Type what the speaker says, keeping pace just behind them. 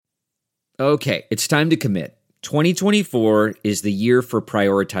Okay, it's time to commit. 2024 is the year for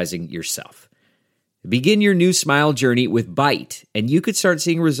prioritizing yourself. Begin your new smile journey with Byte, and you could start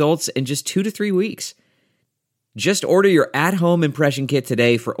seeing results in just 2 to 3 weeks. Just order your at-home impression kit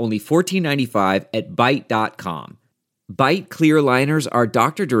today for only $14.95 at Byte.com. Byte clear liners are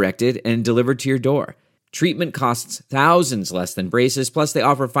doctor-directed and delivered to your door. Treatment costs thousands less than braces, plus they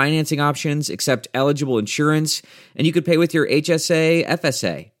offer financing options, accept eligible insurance, and you could pay with your HSA,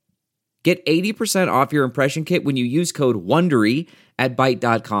 FSA. Get 80% off your impression kit when you use code WONDERY at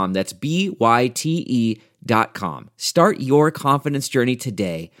Byte.com. That's BYTE.com. Start your confidence journey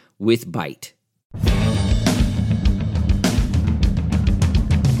today with Byte. Go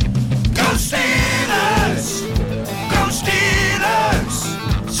Steelers! Go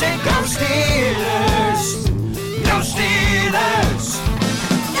Steelers! Say go Steelers! Go Steelers!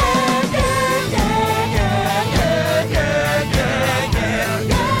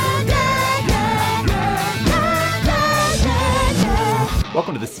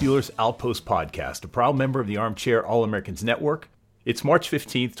 Welcome to the Steelers Outpost Podcast, a proud member of the Armchair All-Americans Network. It's March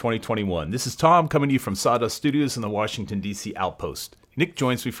 15th, 2021. This is Tom coming to you from Sawdust Studios in the Washington, D.C. Outpost. Nick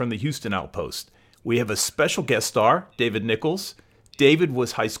joins me from the Houston Outpost. We have a special guest star, David Nichols. David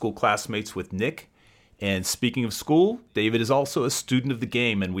was high school classmates with Nick. And speaking of school, David is also a student of the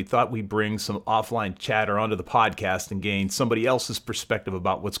game, and we thought we'd bring some offline chatter onto the podcast and gain somebody else's perspective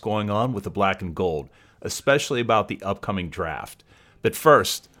about what's going on with the black and gold, especially about the upcoming draft. But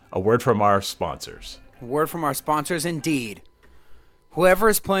first, a word from our sponsors. A word from our sponsors, indeed. Whoever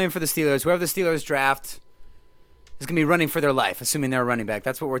is playing for the Steelers, whoever the Steelers draft, is going to be running for their life, assuming they're a running back.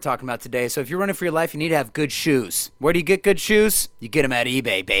 That's what we're talking about today. So if you're running for your life, you need to have good shoes. Where do you get good shoes? You get them at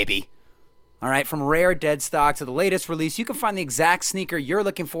eBay, baby. All right, from rare dead stock to the latest release, you can find the exact sneaker you're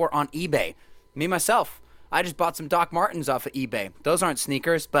looking for on eBay. Me, myself, I just bought some Doc Martens off of eBay. Those aren't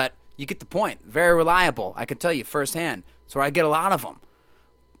sneakers, but you get the point. Very reliable. I can tell you firsthand. That's where I get a lot of them.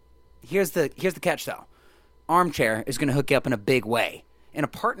 Here's the catch, though. Armchair is going to hook you up in a big way. In a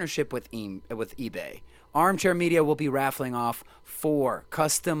partnership with eBay, Armchair Media will be raffling off 4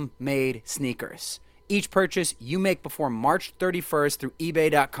 custom-made sneakers. Each purchase you make before March 31st through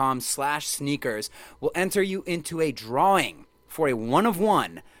ebay.com/sneakers will enter you into a drawing for a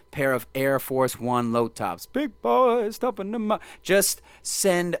one-of-one pair of Air Force One low tops. Big boys, stopping them up. Just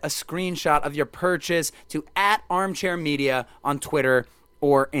send a screenshot of your purchase to @ArmchairMedia on Twitter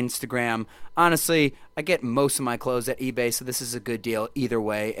or Instagram. Honestly, I get most of my clothes at eBay, so this is a good deal either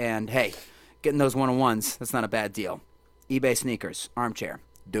way. And hey, getting those one-on-ones, that's not a bad deal. eBay sneakers, Armchair,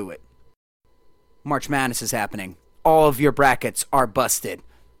 do it. March Madness is happening. All of your brackets are busted.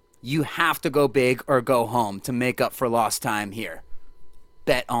 You have to go big or go home to make up for lost time here.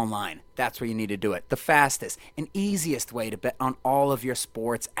 Bet online. That's where you need to do it. The fastest and easiest way to bet on all of your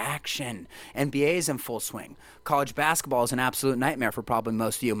sports action. NBA is in full swing. College basketball is an absolute nightmare for probably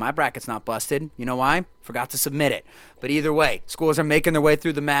most of you. My bracket's not busted. You know why? Forgot to submit it. But either way, schools are making their way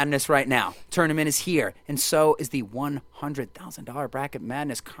through the madness right now. Tournament is here, and so is the $100,000 Bracket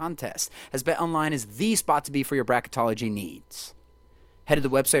Madness contest, as BetOnline is the spot to be for your bracketology needs. Head to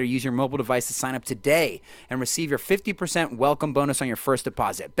the website or use your mobile device to sign up today and receive your 50% welcome bonus on your first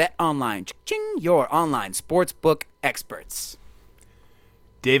deposit. Bet online, ching, your online sportsbook experts.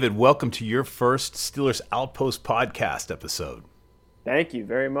 David, welcome to your first Steelers Outpost podcast episode. Thank you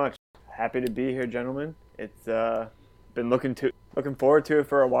very much. Happy to be here, gentlemen. It's been looking forward to it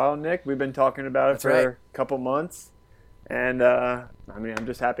for a while, Nick. We've been talking about it for a couple months, and I'm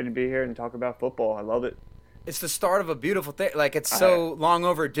just happy to be here and talk about football. I love it. It's the start of a beautiful thing. Like, it's so long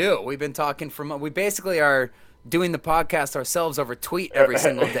overdue. We've been talking we basically are doing the podcast ourselves over tweet every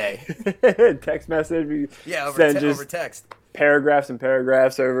single day. Text message. Over text. Paragraphs and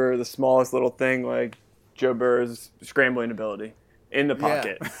paragraphs over the smallest little thing, like Joe Burrow's scrambling ability in the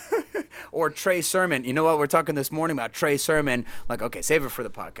pocket. Yeah. Or Trey Sermon. You know what? We're talking this morning about Trey Sermon. Like, okay, save it for the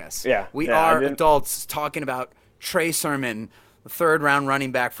podcast. Yeah. We are adults talking about Trey Sermon, the third-round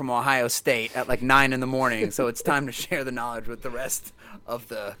running back from Ohio State, at like 9 in the morning. So it's time to share the knowledge with the rest of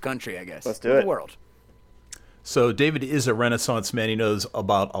the country, I guess. Let's do it. The world. So David is a Renaissance man. He knows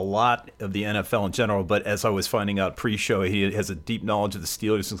about a lot of the NFL in general, but as I was finding out pre-show, he has a deep knowledge of the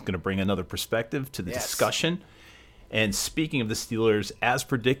Steelers and is going to bring another perspective to the discussion. And speaking of the Steelers, as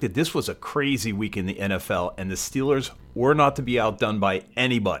predicted, this was a crazy week in the NFL, and the Steelers were not to be outdone by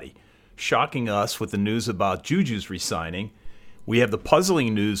anybody, shocking us with the news about Juju's resigning. We have the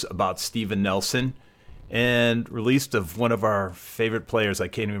puzzling news about Steven Nelson, and released of one of our favorite players. I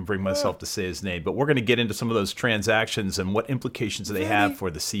can't even bring myself to say his name, but we're going to get into some of those transactions and what implications they have for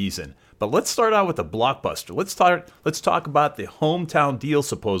the season. But let's start out with a blockbuster. Let's talk about the hometown deal,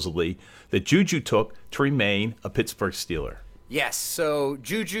 supposedly, that Juju took to remain a Pittsburgh Steeler. Yes, so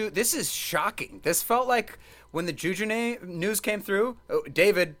Juju, this is shocking. This felt like when the Juju news came through,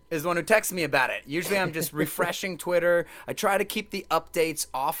 David is the one who texted me about it. Usually I'm just refreshing Twitter. I try to keep the updates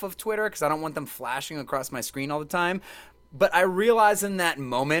off of Twitter because I don't want them flashing across my screen all the time. But I realized in that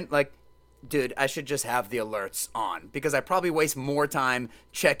moment, like, dude, I should just have the alerts on because I probably waste more time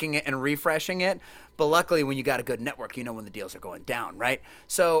checking it and refreshing it. But luckily, when you got a good network, you know when the deals are going down, right?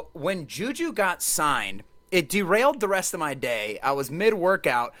 So when Juju got signed, it derailed the rest of my day. I was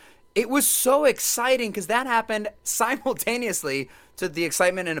mid-workout. It was so exciting because that happened simultaneously to the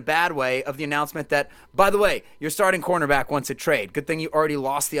excitement in a bad way of the announcement that, by the way, your starting cornerback wants a trade. Good thing you already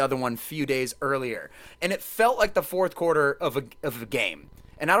lost the other one a few days earlier. And it felt like the fourth quarter of a game.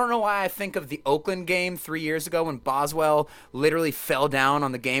 And I don't know why I think of the Oakland game 3 years ago when Boswell literally fell down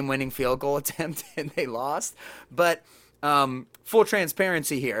on the game-winning field goal attempt and they lost. But full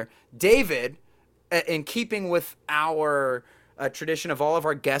transparency here, David, in keeping with our tradition of all of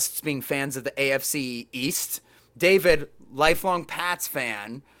our guests being fans of the AFC East, David, lifelong Pats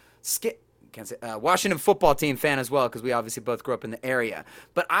fan, Washington football team fan as well, because we obviously both grew up in the area.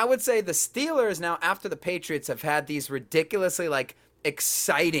 But I would say the Steelers now, after the Patriots, have had these ridiculously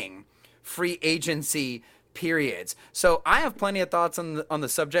exciting free agency periods. So I have plenty of thoughts on the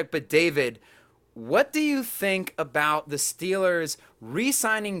subject, but David, what do you think about the Steelers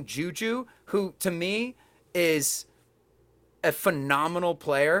re-signing Juju, who to me is a phenomenal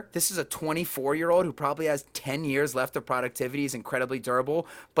player? This is a 24-year-old who probably has 10 years left of productivity. He's incredibly durable.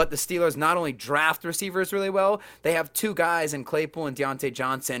 But the Steelers not only draft receivers really well, they have two guys in Claypool and Deontay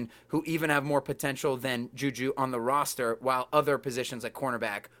Johnson who even have more potential than Juju on the roster, while other positions like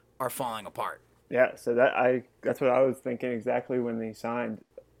cornerback are falling apart. Yeah, so that's what I was thinking exactly when they signed.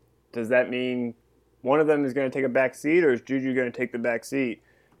 Does that mean one of them is going to take a back seat, or is Juju going to take the back seat?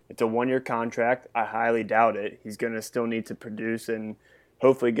 It's a one-year contract. I highly doubt it. He's going to still need to produce and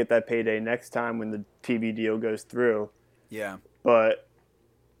hopefully get that payday next time when the TV deal goes through. Yeah. But,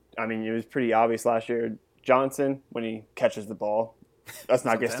 I mean, it was pretty obvious last year. Johnson, when he catches the ball, let's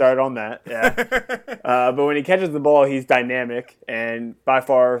not get started on that. Yeah. But when he catches the ball, he's dynamic and by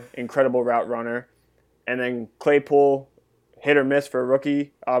far incredible route runner. And then Claypool, hit or miss for a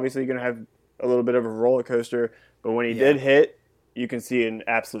rookie. Obviously, going to have a little bit of a roller coaster. But when he did hit, you can see an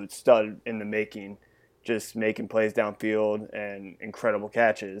absolute stud in the making, just making plays downfield and incredible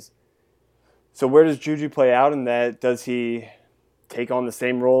catches. So where does Juju play out in that? Does he take on the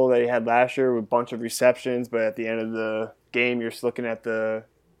same role that he had last year with a bunch of receptions, but at the end of the game you're just looking at the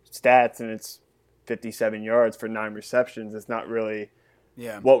stats and it's 57 yards for 9 receptions? It's not really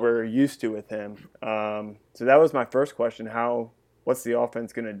what we're used to with him. So that was my first question. What's the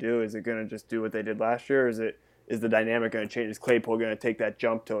offense going to do? Is it going to just do what they did last year, or is the dynamic going to change? Is Claypool going to take that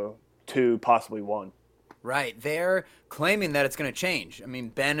jump to 2, possibly 1? Right. They're claiming that it's going to change. I mean,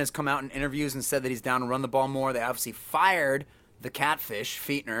 Ben has come out in interviews and said that he's down to run the ball more. They obviously fired the catfish,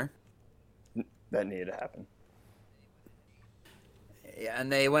 Fietner. That needed to happen. Yeah,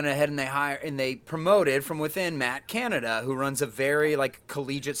 and they went ahead and they promoted from within Matt Canada, who runs a very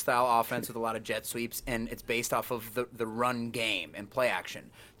collegiate style offense with a lot of jet sweeps, and it's based off of the run game and play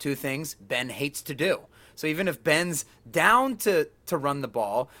action. Two things Ben hates to do. So even if Ben's down to run the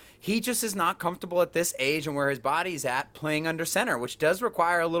ball, he just is not comfortable at this age and where his body's at playing under center, which does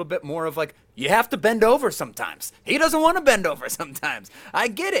require a little bit more of you have to bend over sometimes. He doesn't want to bend over sometimes. I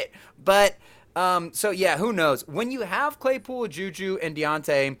get it. But who knows? When you have Claypool, Juju, and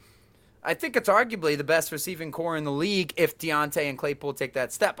Deontay, I think it's arguably the best receiving core in the league if Deontay and Claypool take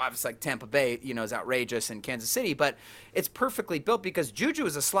that step. Obviously, Tampa Bay, is outrageous, in Kansas City, but it's perfectly built because Juju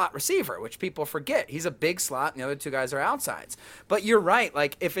is a slot receiver, which people forget. He's a big slot, and the other two guys are outsides. But you're right.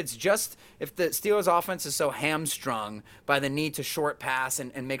 If the Steelers' offense is so hamstrung by the need to short pass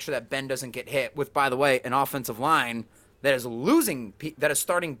and make sure that Ben doesn't get hit with, by the way, an offensive line that is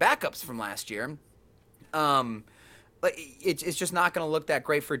starting backups from last year, it's just not going to look that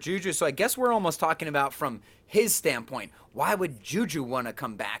great for Juju. So I guess we're almost talking about from his standpoint, why would Juju want to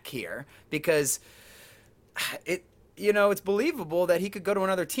come back here? Because it's believable that he could go to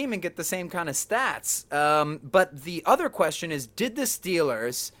another team and get the same kind of stats. But the other question is, did the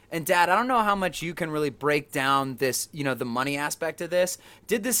Steelers, and Dad, I don't know how much you can really break down this, the money aspect of this.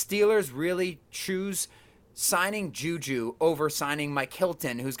 Did the Steelers really choose signing Juju over signing Mike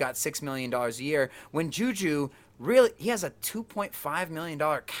Hilton, who's got $6 million a year, when Juju really, he has a $2.5 million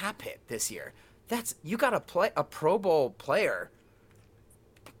cap hit this year? you got a Pro Bowl player,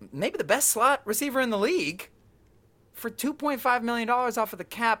 maybe the best slot receiver in the league, for $2.5 million off of the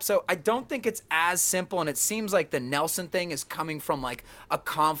cap. So I don't think it's as simple, and it seems like the Nelson thing is coming from like a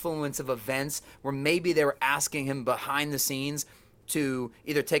confluence of events where maybe they were asking him behind the scenes to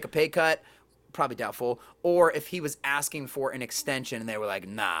either take a pay cut, probably doubtful, or if he was asking for an extension and they were like,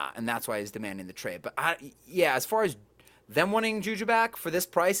 nah, and that's why he's demanding the trade. But as far as them wanting Juju back for this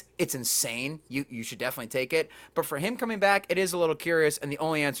price, it's insane. You should definitely take it. But for him coming back, it is a little curious, and the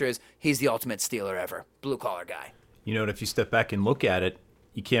only answer is he's the ultimate Steeler ever. Blue-collar guy. You know, and if you step back and look at it,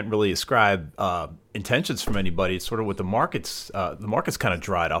 you can't really ascribe intentions from anybody. It's sort of what the market's kind of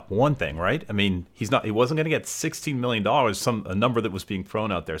dried up. One thing, right? I mean, he wasn't going to get $16 million, a number that was being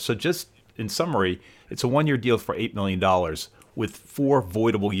thrown out there. So just in summary, it's a 1-year deal for $8 million with 4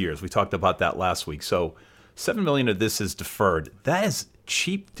 voidable years. We talked about that last week. So $7 million of this is deferred. That is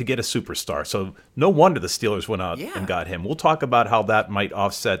cheap to get a superstar. So no wonder the Steelers went out and got him. We'll talk about how that might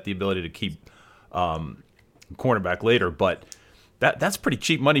offset the ability to keep cornerback later, but that's pretty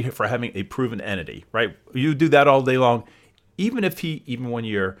cheap money for having a proven entity, right? You do that all day long, even if he's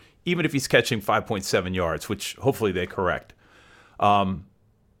catching 5.7 yards, which hopefully they correct.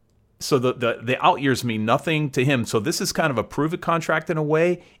 So the out years mean nothing to him. So this is kind of a prove it contract in a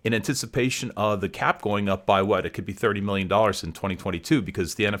way, in anticipation of the cap going up by what? It could be $30 million in 2022,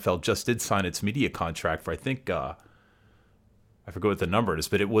 because the NFL just did sign its media contract for, I think, I forget what the number is,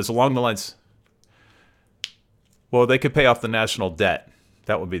 but it was along the lines. Well, they could pay off the national debt.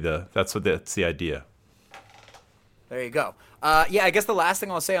 That's the idea. There you go. I guess the last thing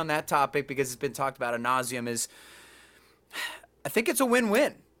I'll say on that topic, because it's been talked about ad nauseum, is I think it's a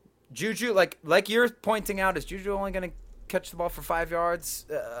win-win. Juju, like you're pointing out, is Juju only going to catch the ball for 5 yards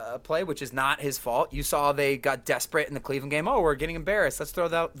a play, which is not his fault. You saw they got desperate in the Cleveland game. Oh, we're getting embarrassed. Let's throw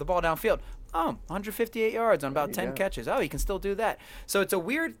the ball downfield. Oh, 158 yards on about 10 catches. Oh, he can still do that. So it's a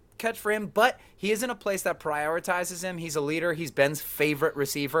weird catch for him, but he is in a place that prioritizes him. He's a leader. He's Ben's favorite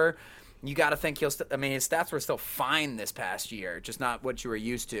receiver. You got to think his stats were still fine this past year, just not what you were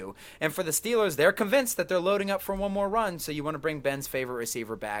used to. And for the Steelers, they're convinced that they're loading up for one more run, so you want to bring Ben's favorite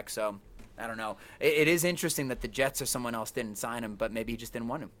receiver back. So I don't know. It is interesting that the Jets or someone else didn't sign him, but maybe he just didn't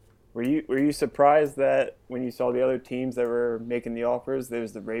want him. Were you surprised that when you saw the other teams that were making the offers, there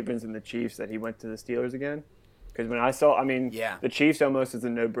was the Ravens and the Chiefs, that he went to the Steelers again? Because when I saw, the Chiefs almost is a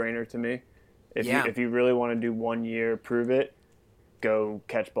no-brainer to me. If you really want to do 1 year, prove it, go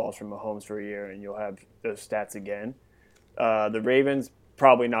catch balls from Mahomes for a year, and you'll have those stats again. The Ravens,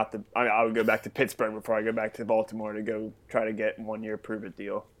 probably not I would go back to Pittsburgh before I go back to Baltimore to go try to get 1 year prove-it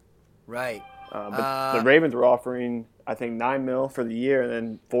deal. Right. But the Ravens were offering, I think, $9 million for the year and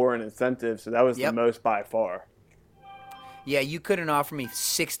then 4 in incentives, so that was the most by far. Yeah, you couldn't offer me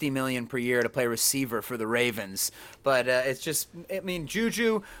 $60 million per year to play receiver for the Ravens, but it's just,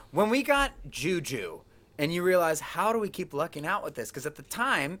 Juju. When we got Juju, and you realize, how do we keep lucking out with this? Because at the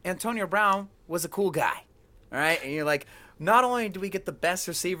time, Antonio Brown was a cool guy, all right? And you're like, not only do we get the best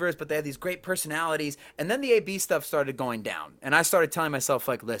receivers, but they have these great personalities. And then the AB stuff started going down, and I started telling myself,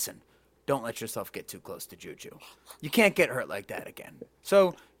 like, listen, don't let yourself get too close to Juju. You can't get hurt like that again.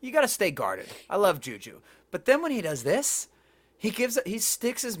 So you got to stay guarded. I love Juju. But then when he does this, he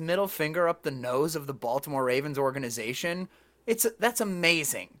sticks his middle finger up the nose of the Baltimore Ravens organization. That's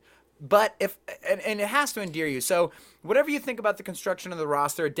amazing. But and it has to endear you. So whatever you think about the construction of the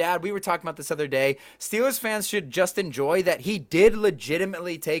roster, Dad, we were talking about this other day. Steelers fans should just enjoy that he did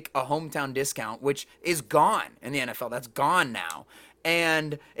legitimately take a hometown discount, which is gone in the NFL. That's gone now.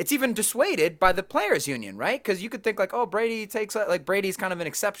 And it's even dissuaded by the players union, right? Because you could think like, oh, Brady takes, like, Brady's kind of an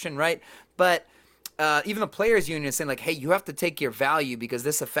exception, right? But even the players union is saying like, hey, you have to take your value because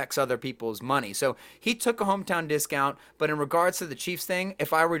this affects other people's money. So he took a hometown discount. But in regards to the Chiefs thing,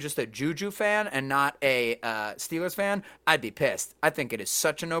 if I were just a Juju fan and not a Steelers fan, I'd be pissed. I think it is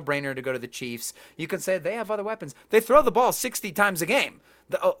such a no-brainer to go to the Chiefs. You can say they have other weapons. They throw the ball 60 times a game.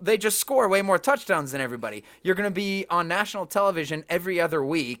 They just score way more touchdowns than everybody. You're going to be on national television every other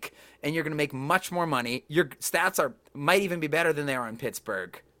week, and you're going to make much more money. Your stats might even be better than they are in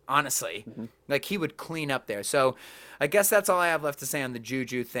Pittsburgh, honestly. Mm-hmm. Like, he would clean up there. So I guess that's all I have left to say on the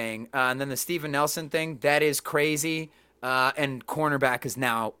Juju thing. And then the Steven Nelson thing, that is crazy. And cornerback is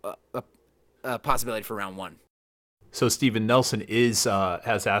now a possibility for round 1. So Steven Nelson has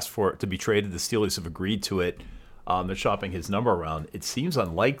asked for it to be traded. The Steelers have agreed to it. They're shopping his number around. It seems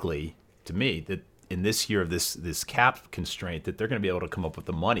unlikely to me that in this year of this cap constraint that they're going to be able to come up with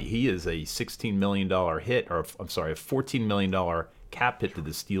the money. He is a $16 million hit, or I'm sorry, a $14 million cap hit to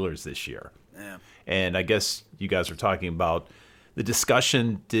the Steelers this year. Yeah. And I guess you guys are talking about the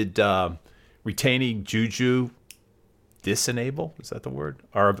discussion. retaining Juju disenable, is that the word?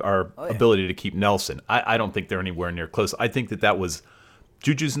 Our ability to keep Nelson. I don't think they're anywhere near close. I think that was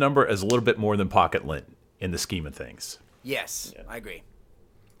Juju's number as a little bit more than pocket lint in the scheme of things. Yes, I agree.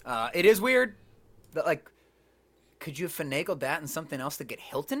 It is weird that, like, could you have finagled that and something else to get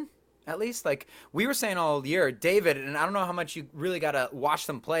Hilton? At least, like we were saying all year, David, and I don't know how much you really got to watch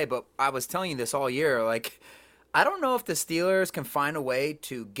them play, but I was telling you this all year. Like, I don't know if the Steelers can find a way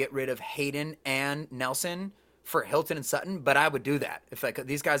to get rid of Hayden and Nelson for Hilton and Sutton, but I would do that. If like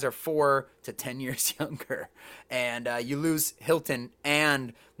these guys are 4 to 10 years younger and you lose Hilton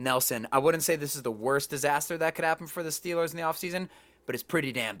and Nelson, I wouldn't say this is the worst disaster that could happen for the Steelers in the offseason, but it's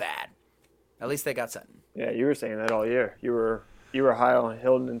pretty damn bad. At least they got Sutton. Yeah, you were saying that all year. You were high on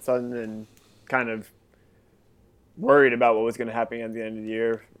Hilton and Sutton and kind of worried about what was going to happen at the end of the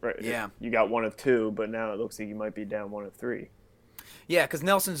year. Right? Yeah. You got 1 of 2, but now it looks like you might be down 1 of 3. Yeah, because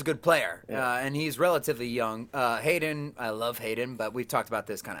Nelson's a good player, and he's relatively young. Hayden, I love Hayden, but we've talked about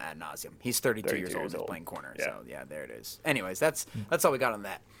this kind of ad nauseum. He's 32 years old. He's playing corner. Yeah. So, yeah, there it is. Anyways, that's all we got on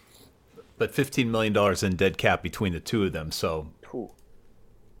that. But $15 million in dead cap between the two of them, so. Ooh.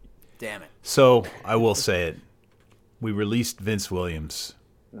 Damn it. So, I will say it. We released Vince Williams.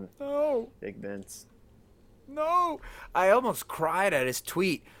 No. Big Vince. No. I almost cried at his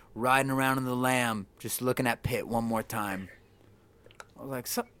tweet, riding around in the Lamb, just looking at Pitt one more time. I was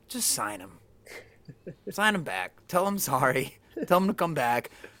like, just sign him. Sign him back. Tell him sorry. Tell him to come back.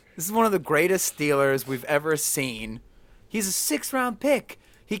 This is one of the greatest Steelers we've ever seen. He's a 6th-round pick.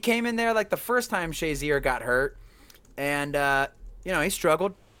 He came in there like the first time Shazier got hurt. And, he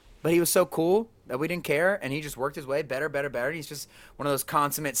struggled. But he was so cool that we didn't care, and he just worked his way better. He's just one of those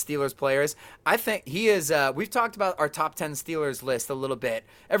consummate Steelers players. I think he is we've talked about our top 10 Steelers list a little bit.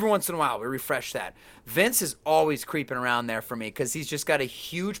 Every once in a while, we refresh that. Vince is always creeping around there for me because he's just got a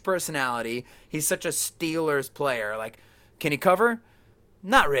huge personality. He's such a Steelers player. Like, can he cover?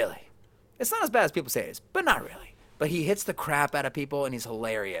 Not really. It's not as bad as people say it is, but not really. But he hits the crap out of people, and he's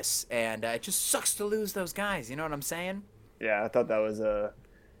hilarious. And it just sucks to lose those guys. You know what I'm saying? Yeah, I thought that was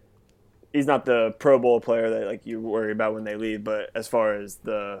he's not the Pro Bowl player that like you worry about when they leave, but as far as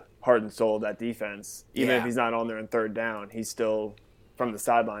the heart and soul of that defense, even if he's not on there in 3rd down, he's still from the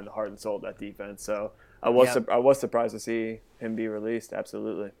sideline the heart and soul of that defense. So I was surprised to see him be released.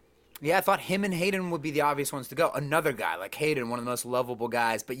 Absolutely. Yeah, I thought him and Hayden would be the obvious ones to go. Another guy like Hayden, one of the most lovable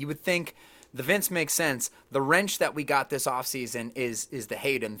guys, but you would think the Vince makes sense. The wrench that we got this offseason is the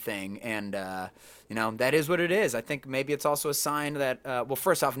Hayden thing, and that is what it is. I think maybe it's also a sign that,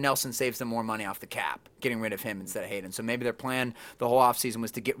 first off, Nelson saves them more money off the cap, getting rid of him instead of Hayden. So maybe their plan the whole offseason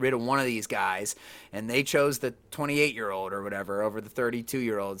was to get rid of one of these guys, and they chose the 28-year-old or whatever over the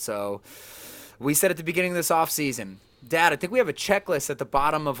 32-year-old. So we said at the beginning of this offseason, Dad, I think we have a checklist at the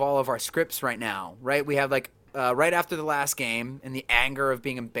bottom of all of our scripts right now, right? We have right after the last game, in the anger of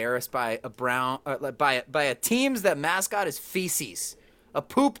being embarrassed by a team's that mascot is feces. A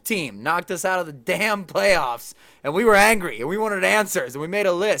poop team knocked us out of the damn playoffs, and we were angry, and we wanted answers, and we made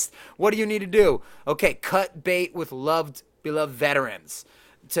a list. What do you need to do? Okay, cut bait with beloved veterans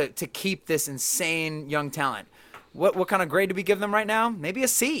to keep this insane young talent. What kind of grade do we give them right now? Maybe a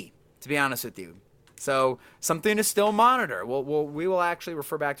C, to be honest with you. So something to still monitor. We will actually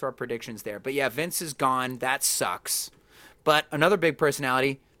refer back to our predictions there. But yeah, Vince is gone. That sucks. But another big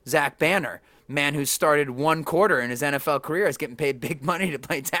personality, Zach Banner, man who started 1 quarter in his NFL career, is getting paid big money to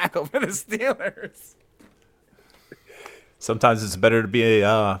play tackle for the Steelers. Sometimes it's better to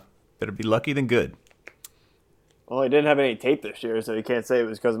be lucky than good. Well, he didn't have any tape this year, so you can't say it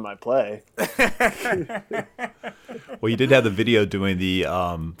was because of my play. Well, you did have the video doing the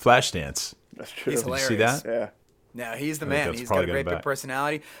flash dance. That's true. He's Did you hilarious. see that? Yeah. No, he's the I think man. that's He's got a probably great going big back.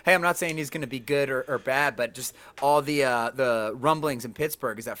 personality. Hey, I'm not saying he's going to be good or bad, but just all the rumblings in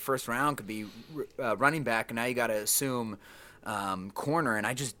Pittsburgh is that first round could be running back, and now you got to assume corner.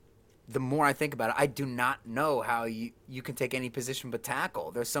 And the more I think about it, I do not know how you can take any position but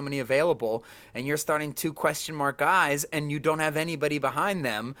tackle. There's so many available, and you're starting 2 question mark guys, and you don't have anybody behind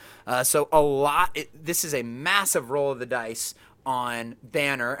them. So this is a massive roll of the dice on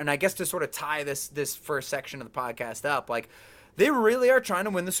Banner. And I guess to sort of tie this first section of the podcast up, like, they really are trying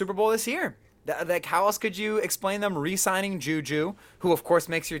to win the Super Bowl this year. Like, how else could you explain them re-signing Juju, who of course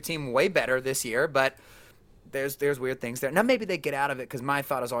makes your team way better this year, but there's weird things there. Now maybe they get out of it, because my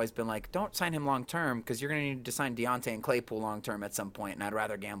thought has always been like, don't sign him long term, because you're going to need to sign Deontay and Claypool long term at some point, and I'd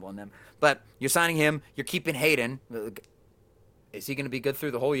rather gamble on them. But you're signing him, you're keeping Hayden. Is he going to be good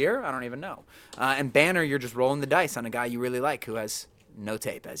through the whole year? I don't even know. And Banner, you're just rolling the dice on a guy you really like who has no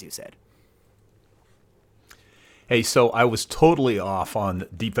tape, as you said. Hey, so I was totally off on the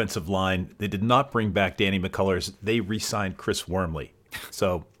defensive line. They did not bring back Danny McCullers. They re-signed Chris Wormley.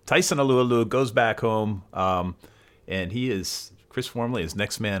 So Tyson Alualu goes back home, and Chris Wormley is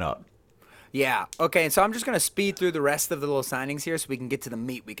next man up. Yeah. Okay. And so I'm just going to speed through the rest of the little signings here so we can get to the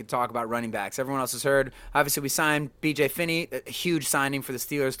meat. We can talk about running backs. Everyone else has heard. Obviously, we signed B.J. Finney, a huge signing for the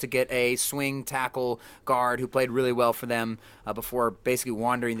Steelers to get a swing tackle guard who played really well for them before basically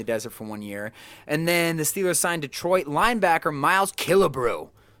wandering the desert for 1 year. And then the Steelers signed Detroit linebacker Miles Killebrew.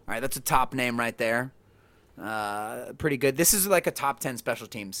 All right, that's a top name right there. Pretty good. This is like a top 10 special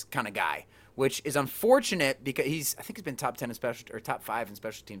teams kind of guy, which is unfortunate because I think he's been top 10 in top 5 in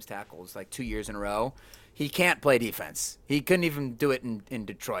special teams tackles like 2 years in a row. He can't play defense. He couldn't even do it in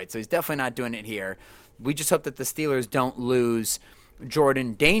Detroit, so he's definitely not doing it here. We just hope that the Steelers don't lose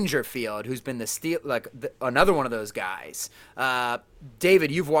Jordan Dangerfield, who's been another one of those guys.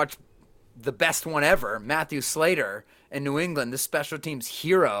 David, you've watched the best one ever, Matthew Slater in New England, the special teams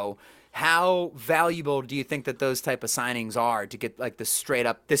hero. How valuable do you think that those type of signings are to get like the straight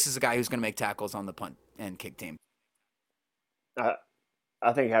up, this is a guy who's going to make tackles on the punt and kick team? I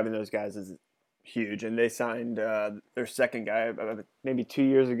think having those guys is huge. And they signed their second guy maybe 2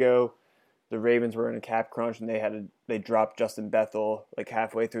 years ago. The Ravens were in a cap crunch and they dropped Justin Bethel like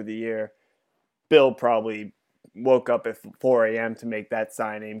halfway through the year. Bill probably woke up at 4 a.m. to make that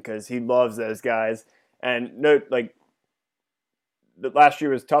signing because he loves those guys. And the last year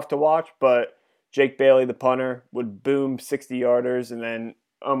was tough to watch, but Jake Bailey, the punter, would boom 60-yarders, and then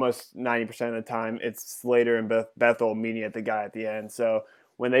almost 90% of the time it's Slater and Bethel meeting at the guy at the end. So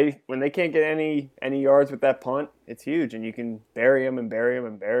when they can't get any yards with that punt, it's huge, and you can bury them and bury them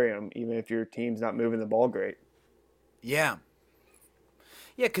and bury them, even if your team's not moving the ball great. Yeah.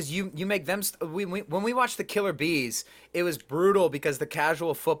 Yeah, because you make them when we watched the Killer Bees, it was brutal because the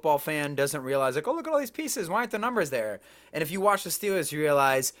casual football fan doesn't realize, like, oh, look at all these pieces. Why aren't the numbers there? And if you watch the Steelers, you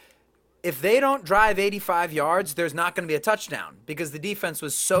realize if they don't drive 85 yards, there's not going to be a touchdown because the defense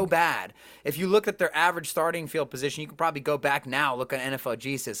was so bad. If you look at their average starting field position, you can probably go back now, look at NFL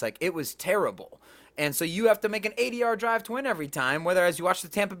Jesus. Like, it was terrible. And so you have to make an 80-yard drive to win every time, whether as you watch the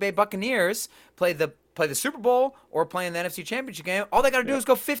Tampa Bay Buccaneers play the Super Bowl or play in the NFC Championship game, all they got to do is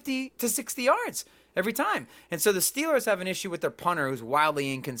go 50 to 60 yards every time. And so the Steelers have an issue with their punter who's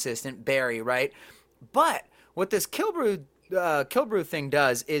wildly inconsistent, Barry, right? But what this Killebrew thing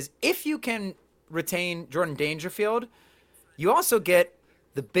does is if you can retain Jordan Dangerfield, you also get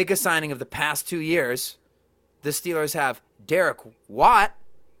the biggest signing of the past 2 years. The Steelers have Derek Watt,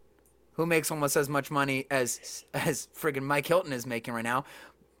 who makes almost as much money as friggin' Mike Hilton is making right now.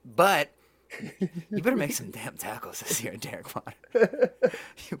 But you better make some damn tackles this year, Derek Watt.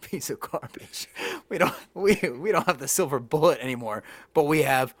 You piece of garbage. We don't have the silver bullet anymore, but we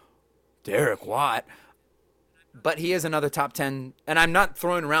have Derek Watt. But he is another top 10, and I'm not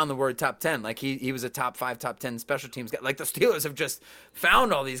throwing around the word top 10. Like, he was a top 5, top 10 special teams guy. Like, the Steelers have just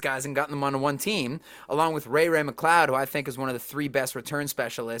found all these guys and gotten them onto one team, along with Ray McLeod, who I think is one of the 3 best return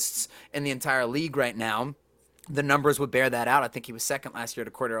specialists in the entire league right now. The numbers would bear that out. I think he was second last year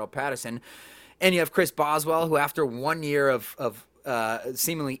to Cordero Patterson. And you have Chris Boswell, who after 1 year of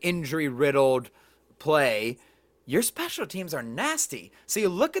seemingly injury-riddled play, your special teams are nasty. So you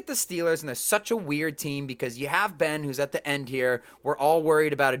look at the Steelers, and they're such a weird team because you have Ben, who's at the end here. We're all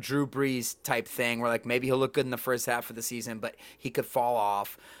worried about a Drew Brees type thing where, like, maybe he'll look good in the first half of the season, but he could fall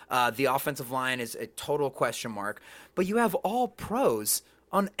off. The offensive line is a total question mark. But you have all pros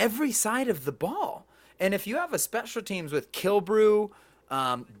on every side of the ball. And if you have a special teams with Killebrew,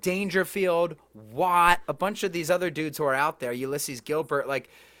 Dangerfield, Watt, a bunch of these other dudes who are out there, Ulysses Gilbert,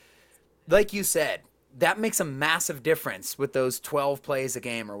 like you said, that makes a massive difference with those 12 plays a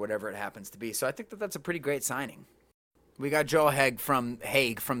game or whatever it happens to be. So I think that that's a pretty great signing. We got Joe Haig from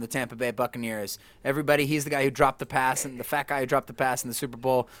the Tampa Bay Buccaneers. Everybody, he's the guy who dropped the pass, and the fat guy who dropped the pass in the Super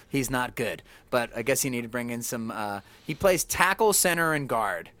Bowl. He's not good. But I guess you need to bring in some he plays tackle, center, and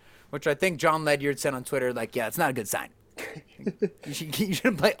guard, which I think John Ledyard said on Twitter, like, yeah, it's not a good sign. You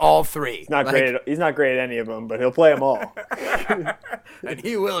shouldn't play all 3. He's not great at any of them, but he'll play them all. And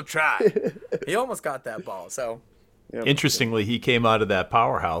he will try. He almost got that ball. So, Yep. Interestingly, he came out of that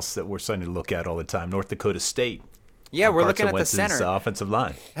powerhouse that we're starting to look at all the time, North Dakota State. Yeah, we're looking at the Wentz's center. Offensive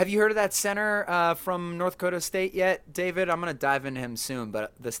line. Have you heard of that center from North Dakota State yet, David? I'm going to dive into him soon,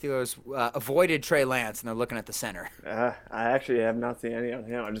 but the Steelers avoided Trey Lance, and they're looking at the center. I actually have not seen any on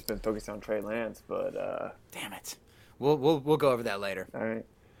him. I've just been focused on Trey Lance, but Damn it. We'll go over that later. all right.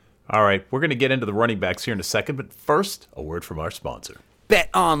 All right, we're going to get into the running backs here in a second, but first, a word from our sponsor. Bet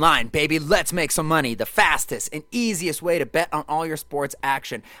online, baby. Let's make some money. The fastest and easiest way to bet on all your sports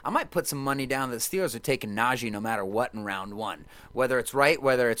action. I might put some money down that the Steelers are taking Najee no matter what in round 1. Whether it's right,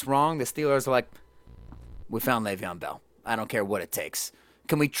 whether it's wrong, the Steelers are like, we found Le'Veon Bell. I don't care what it takes.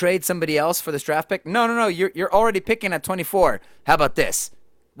 Can we trade somebody else for this draft pick? No. You're already picking at 24. How about this?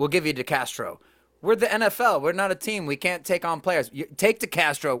 We'll give you DeCastro. We're the NFL. We're not a team. We can't take on players. You take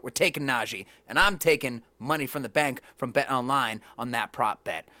DeCastro. We're taking Najee. And I'm taking money from the bank from Bet Online on that prop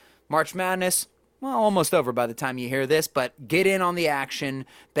bet. March Madness, well, almost over by the time you hear this, but get in on the action.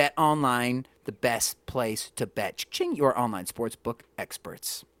 Bet Online, the best place to bet. Ching, your online sportsbook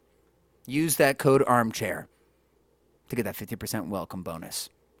experts. Use that code ARMCHAIR to get that 50% welcome bonus.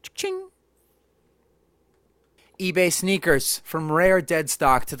 Ching. eBay sneakers, from rare dead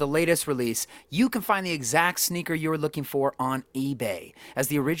stock to the latest release, you can find the exact sneaker you're looking for on eBay. As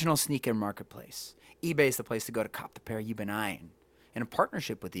the original sneaker marketplace, eBay is the place to go to cop the pair you've been eyeing. In a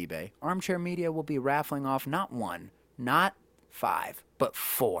partnership with eBay, Armchair Media will be raffling off not 1, not 5, but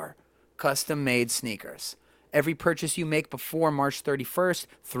 4 custom-made sneakers. Every purchase you make before March 31st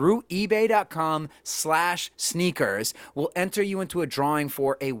through ebay.com/sneakers will enter you into a drawing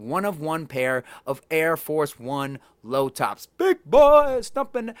for a 1-of-1 pair of Air Force One low tops. Big boys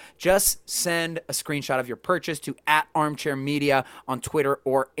stumping. Just send a screenshot of your purchase to @ArmchairMedia on Twitter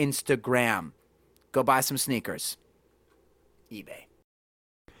or Instagram. Go buy some sneakers. eBay.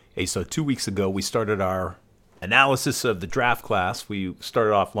 Hey, so 2 weeks ago, we started our analysis of the draft class. We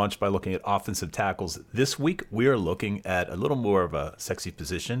started off lunch by looking at offensive tackles. This week, we are looking at a little more of a sexy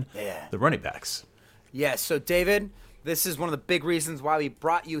position, the running backs. Yes, so David, this is one of the big reasons why we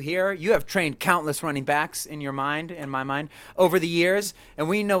brought you here. You have trained countless running backs in your mind, in my mind, over the years, and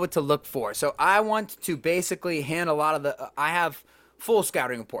we know what to look for. So I want to basically hand a lot of I have full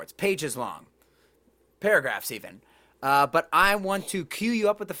scouting reports, pages long, paragraphs even. But I want to cue you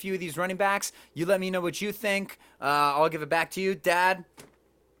up with a few of these running backs. You let me know what you think. I'll give it back to you. Dad,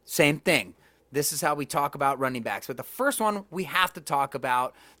 same thing. This is how we talk about running backs. But the first one we have to talk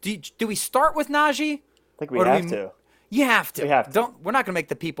about, do we start with Najee? I think we have to. You have to. We have to. We're not going to make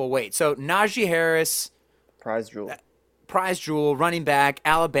the people wait. So Najee Harris, Prize jewel, running back,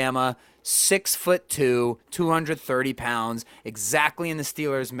 Alabama, 6'2", 230 pounds, exactly in the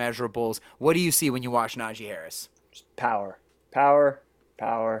Steelers' measurables. What do you see when you watch Najee Harris? Power.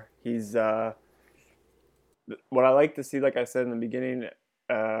 He's what I like to see, like I said in the beginning,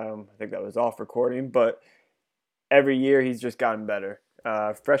 I think that was off recording, but every year he's just gotten better.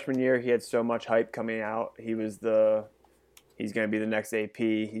 Freshman year, he had so much hype coming out. He's going to be the next AP.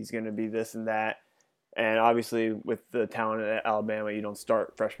 He's going to be this and that. And obviously with the talent at Alabama, you don't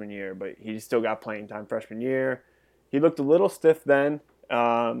start freshman year, but he still got playing time freshman year. He looked a little stiff then.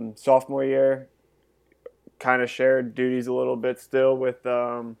 Sophomore year, kind of shared duties a little bit still with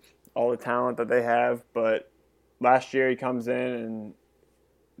all the talent that they have. But last year he comes in, and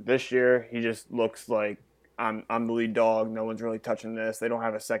this year he just looks like I'm the lead dog. No one's really touching this. They don't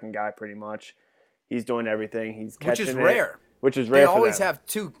have a second guy pretty much. He's doing everything. He's catching it. Which is rare. They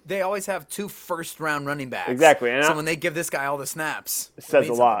always have two first-round running backs. Exactly. And so when they give this guy all the snaps, it says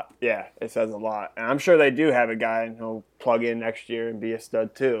a lot. Yeah, it says a lot. And I'm sure they do have a guy, and he'll plug in next year and be a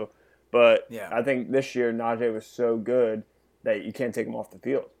stud too. But yeah. I think this year Najee was so good that you can't take him off the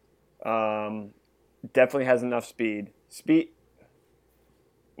field. Definitely has enough speed.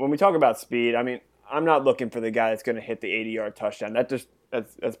 When we talk about speed, I mean, I'm not looking for the guy that's going to hit the 80-yard touchdown. That's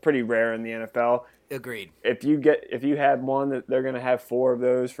pretty rare in the NFL. Agreed. If you have one that they're going to have 4 of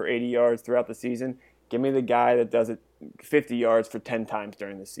those for 80 yards throughout the season, give me the guy that does it 50 yards for 10 times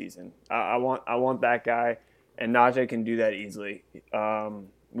during the season. I want that guy, and Najee can do that easily.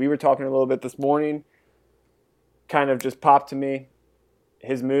 We were talking a little bit this morning, kind of just popped to me.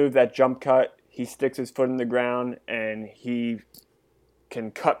 His move, that jump cut, he sticks his foot in the ground, and he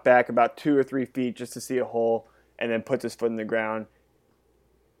can cut back about 2 or 3 feet just to see a hole, and then puts his foot in the ground.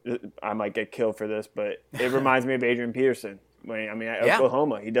 I might get killed for this, but it reminds me of Adrian Peterson. At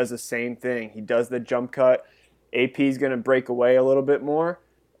Oklahoma, he does the same thing. He does the jump cut. AP's going to break away a little bit more.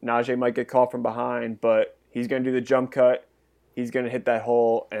 Najee might get caught from behind, but he's going to do the jump cut. He's going to hit that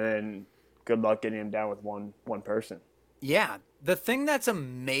hole, and then good luck getting him down with one person. Yeah. The thing that's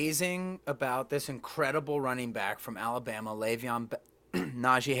amazing about this incredible running back from Alabama,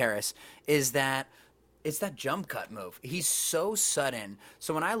 Najee Harris, is that it's that jump cut move. He's so sudden.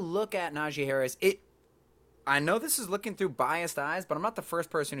 So when I look at Najee Harris, I know this is looking through biased eyes, but I'm not the first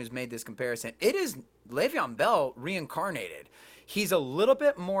person who's made this comparison. It is Le'Veon Bell reincarnated. He's a little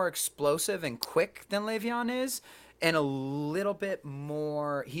bit more explosive and quick than Le'Veon is. and a little bit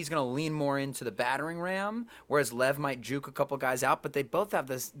more. He's going to lean more into the battering ram, whereas Lev might juke a couple guys out. But they both have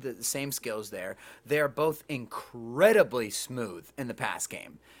the same skills there. They are both incredibly smooth in the pass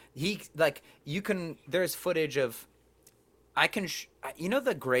game. There's footage of. You know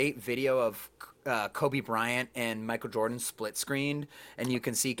the great video of Kobe Bryant and Michael Jordan split screened, and you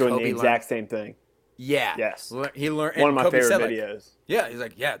can see Doing Kobe the exact same thing. Yeah. Yes. He learned One of my Kobe favorite said, videos. Yeah, he's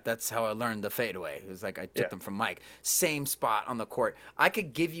like, yeah, that's how I learned the fadeaway. He was like, I took them from Mike. Same spot on the court. I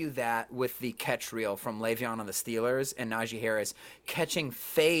could give you that with the catch reel from Le'Veon on the Steelers and Najee Harris catching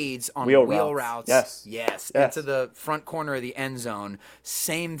fades on wheel routes. Yes. Into the front corner of the end zone.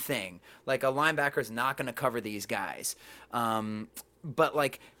 Same thing. Like a linebacker is not going to cover these guys. But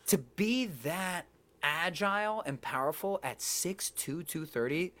like to be that agile and powerful at 6'2",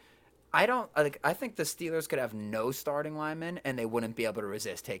 230. I think the Steelers could have no starting linemen and they wouldn't be able to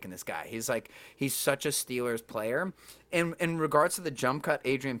resist taking this guy. He's such a Steelers player. And in regards to the jump cut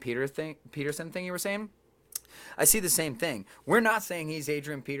Adrian Peterson thing you were saying, I see the same thing. We're not saying he's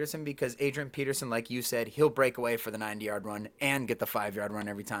Adrian Peterson because Adrian Peterson, like you said, he'll break away for the 90-yard run and get the 5-yard run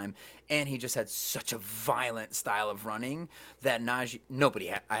every time. And he just had such a violent style of running that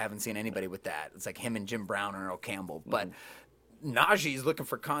Najee, I haven't seen anybody with that. It's like him and Jim Brown and Earl Campbell. But Najee's looking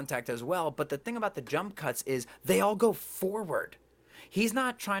for contact as well, but the thing about the jump cuts is they all go forward. He's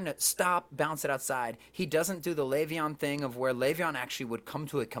not trying to stop, bounce it outside. He doesn't do the Le'Veon thing of where Le'Veon actually would come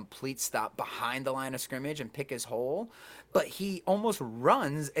to a complete stop behind the line of scrimmage and pick his hole, but he almost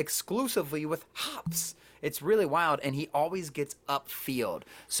runs exclusively with hops. It's really wild, and he always gets upfield.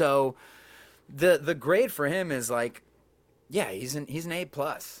 So the grade for him is like, yeah, he's an A+.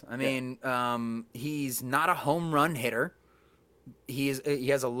 I mean, he's not a home run hitter. He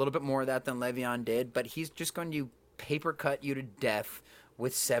has a little bit more of that than Le'Veon did, but he's just going to paper cut you to death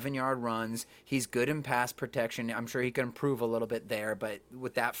with 7-yard runs. He's good in pass protection. I'm sure he can improve a little bit there, but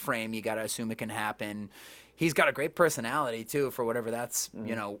with that frame, you got to assume it can happen. He's got a great personality too, for whatever that's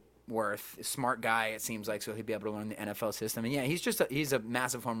worth. Smart guy, it seems like, so he'll be able to learn the NFL system. And yeah, he's a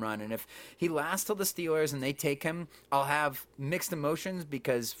massive home run. And if he lasts till the Steelers and they take him, I'll have mixed emotions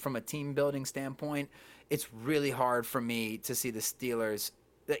because from a team building standpoint, it's really hard for me to see the Steelers.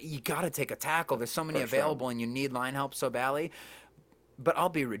 You got to take a tackle. There's so many available, and you need line help so badly. But I'll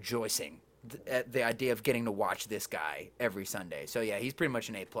be rejoicing at the idea of getting to watch this guy every Sunday. So yeah, he's pretty much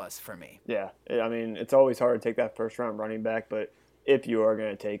an A+ for me. Yeah, I mean, it's always hard to take that first-round running back, but if you are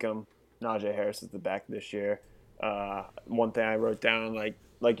going to take him, Najee Harris is the back this year. One thing I wrote down,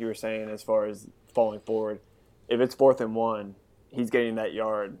 like you were saying, as far as falling forward, if it's 4th and 1, he's getting that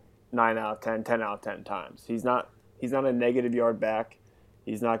yard 9 out of 10, 10 out of 10 times. He's not a negative yard back.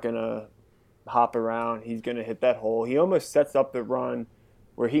 He's not going to hop around. He's going to hit that hole. He almost sets up the run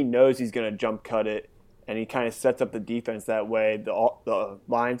where he knows he's going to jump cut it, and he kind of sets up the defense that way. The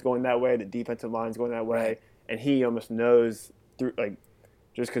line's going that way, the defensive line's going that way, and he almost knows through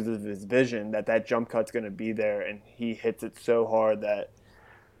just because of his vision that jump cut's going to be there, and he hits it so hard that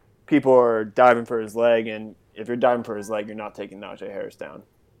people are diving for his leg, and if you're diving for his leg, you're not taking Najee Harris down.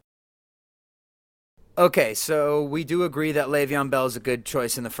 Okay, so we do agree that Le'Veon Bell is a good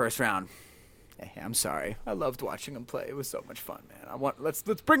choice in the first round. Hey, I'm sorry. I loved watching him play. It was so much fun, man. Let's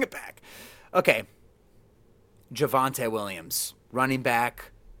bring it back. Okay. Javonte Williams, running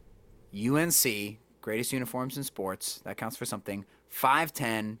back, UNC, greatest uniforms in sports. That counts for something.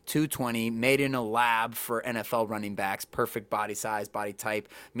 5'10", 220, made in a lab for NFL running backs. Perfect body size, body type.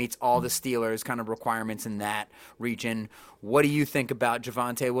 Meets all the Steelers kind of requirements in that region. What do you think about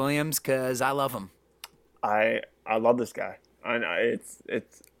Javonte Williams? Because I love him. I love this guy. It's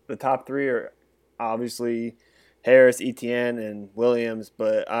the top three are obviously Harris, Etienne, and Williams.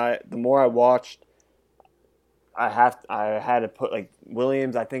 But the more I watched, I had to put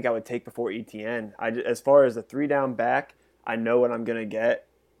Williams. I think I would take before Etienne. As far as the 3-down back, I know what I'm gonna get,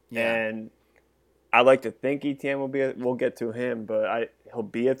 and I like to think Etienne we'll get to him, but he'll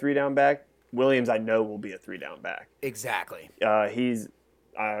be a 3-down back. Williams, I know, will be a 3-down back. Exactly. He's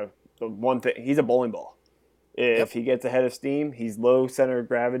the one thing. He's a bowling ball. If he gets ahead of steam, he's low center of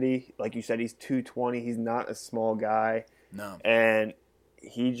gravity. Like you said, he's 220. He's not a small guy. No. And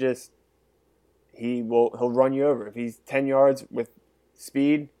he'll run you over. If he's 10 yards with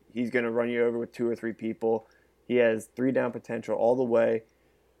speed, he's going to run you over with 2 or 3 people. He has 3-down potential all the way.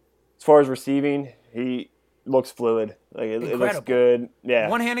 As far as receiving, he looks fluid. It looks good. Yeah.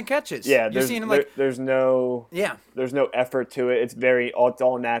 One-handed catches. Yeah. You're seeing him there's no effort to it. It's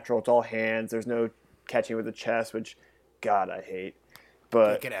all natural. It's all hands. There's no catching with the chest, which, God, I hate.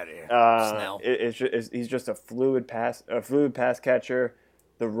 But get out of here, Snell. He's just a fluid pass catcher.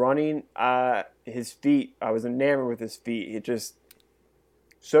 the running, his feet, I was enamored with his feet. It just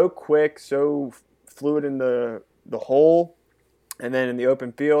so quick, so fluid in the hole, and then in the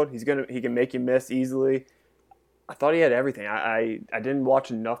open field, he can make you miss easily. I thought he had everything. I didn't watch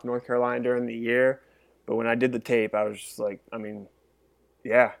enough North Carolina during the year, but when I did the tape, I was just like, I mean,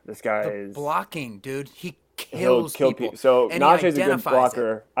 yeah, this guy is blocking, dude. He he'll kills kill people. So and Najee's he a good identifies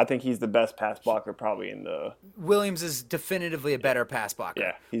blocker. it. I think he's the best pass blocker probably in the. Williams is definitively a better pass blocker,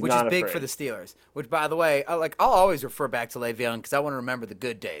 Yeah, he's which not is big afraid. for the Steelers. Which, by the way, I'll always refer back to Le'Veon because I want to remember the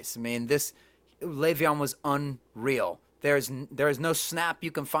good days. I mean, Le'Veon was unreal. There is no snap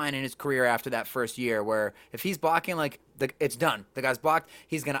you can find in his career after that first year where if he's blocking, it's done. The guy's blocked.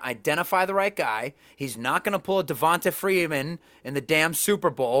 He's going to identify the right guy. He's not going to pull a Devonta Freeman in the damn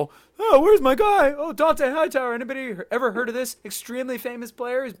Super Bowl. Oh, where's my guy? Oh, Dante Hightower. Anybody ever heard of this extremely famous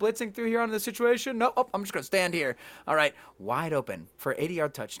player who's blitzing through here on the situation? No, I'm just going to stand here. All right, wide open for an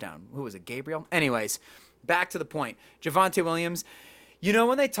 80-yard touchdown. Who was it, Gabriel? Anyways, back to the point. Javonte Williams. You know,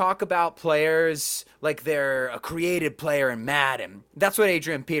 when they talk about players like they're a created player in Madden, that's what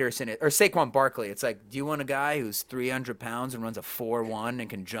Adrian Peterson is, or Saquon Barkley. It's like, do you want a guy who's 300 pounds and runs a 4.1 and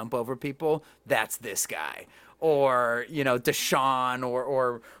can jump over people? That's this guy. Or, Deshaun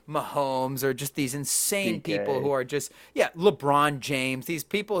or Mahomes or just these insane DK. people who are just, LeBron James, these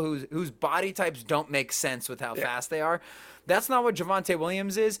people whose body types don't make sense with how fast they are. That's not what Javonte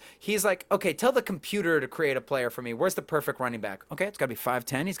Williams is. He's like, okay, tell the computer to create a player for me. Where's the perfect running back? Okay, it's got to be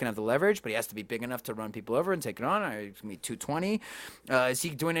 5'10". He's going to have the leverage, but he has to be big enough to run people over and take it on. He's going to be 220. Is he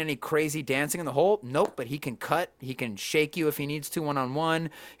doing any crazy dancing in the hole? Nope, but he can cut. He can shake you if he needs to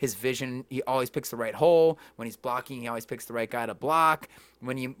one-on-one. His vision, he always picks the right hole. When he's blocking, he always picks the right guy to block.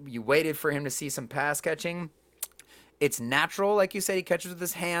 When you waited for him to see some pass catching, it's natural, like you said, he catches with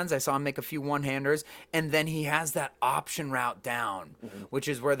his hands. I saw him make a few one-handers. And then he has that option route down, which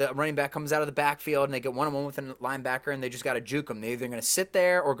is where the running back comes out of the backfield and they get one-on-one with a linebacker and they just got to juke him. They're either going to sit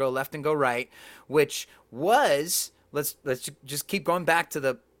there or go left and go right, which was, let's just keep going back to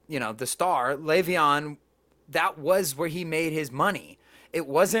the star, Le'Veon. That was where he made his money. It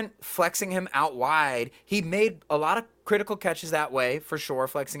wasn't flexing him out wide. He made a lot of critical catches that way, for sure,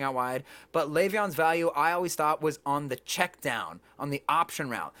 flexing out wide. But Le'Veon's value, I always thought, was on the check down, on the option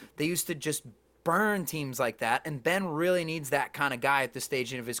route. They used to just burn teams like that, and Ben really needs that kind of guy at this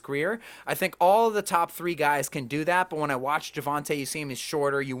stage of his career. I think all of the top three guys can do that, but when I watch Javonte, you see him, he's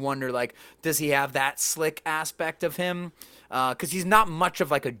shorter. You wonder, does he have that slick aspect of him? Because he's not much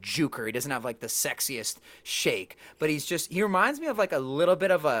of a juker. He doesn't have the sexiest shake, but he reminds me of a little bit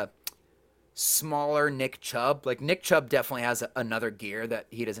of a smaller Nick Chubb. Nick Chubb definitely has another gear that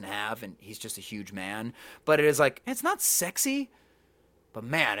he doesn't have, and he's just a huge man. But it is it's not sexy, but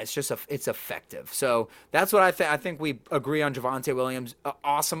man, it's just it's effective. So that's what I think we agree on Javonte Williams.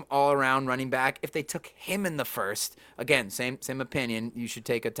 Awesome all-around running back. If they took him in the first, again, same opinion. You should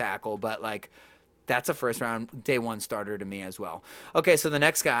take a tackle, but that's a first-round day one starter to me as well. Okay, so the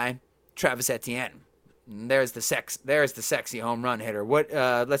next guy, Travis Etienne. There's the sexy home run hitter.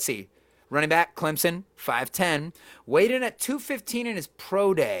 Let's see. Running back, Clemson, 5'10", weighed in at 215 in his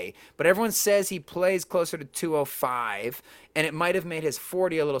pro day, but everyone says he plays closer to 205, and it might have made his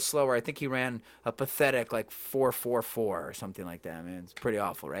 40 a little slower. I think he ran a pathetic 4.44 or something like that. I mean, it's pretty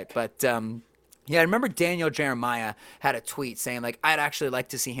awful, right? But I remember Daniel Jeremiah had a tweet saying I'd actually like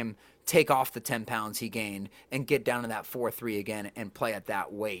to see him take off the 10 pounds he gained and get down to that 4.3 again and play at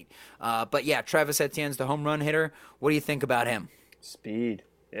that weight. But yeah, Travis Etienne's the home run hitter. What do you think about him? Speed.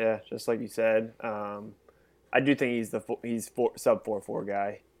 Yeah, just like you said. I do think he's sub 4.4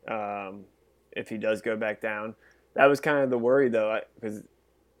 guy. If he does go back down, that was kind of the worry though, because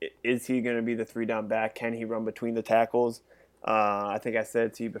is he going to be the 3-down back? Can he run between the tackles? I think I said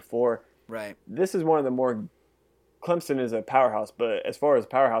it to you before. Right. This is one of the more. Clemson is a powerhouse, but as far as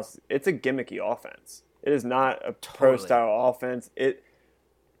powerhouse, it's a gimmicky offense. It is not a pro-style offense.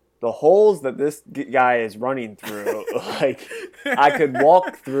 The holes that this guy is running through, I could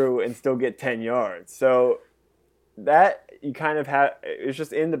walk through and still get 10 yards. So that you kind of have, it's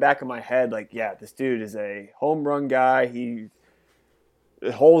just in the back of my head, this dude is a home run guy.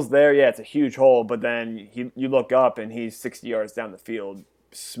 The hole's there, it's a huge hole, but then you look up and he's 60 yards down the field,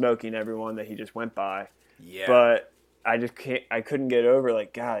 smoking everyone that he just went by. Yeah. But I couldn't get over,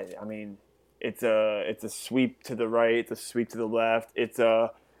 God, I mean, it's a sweep to the right, it's a sweep to the left, it's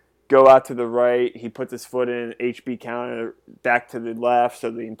a go out to the right, he puts his foot in, HB counter back to the left,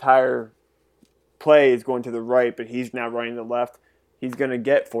 so the entire play is going to the right, but he's now running to the left. He's going to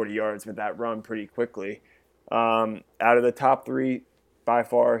get 40 yards with that run pretty quickly. Out of the top three, by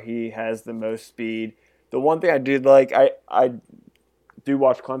far, he has the most speed. The one thing I did I do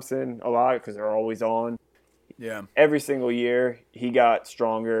watch Clemson a lot because they're always on. Yeah. Every single year, he got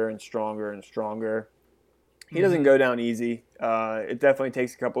stronger and stronger and stronger. He doesn't go down easy. It definitely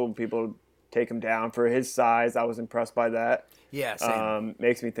takes a couple of people to take him down. For his size, I was impressed by that. Yeah, same.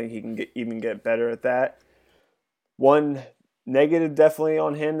 Makes me think he can even get better at that. One negative definitely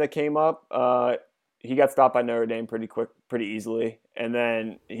on him that came up, he got stopped by Notre Dame pretty easily. And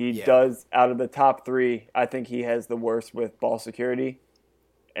then he does, out of the top 3, I think he has the worst with ball security.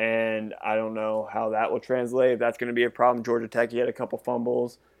 And I don't know how that will translate. If that's going to be a problem. Georgia Tech, he had a couple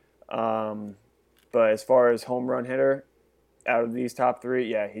fumbles. But as far as home run hitter, out of these top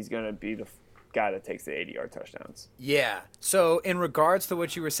 3, yeah, he's going to be the guy that takes the 80-yard touchdowns. Yeah. So in regards to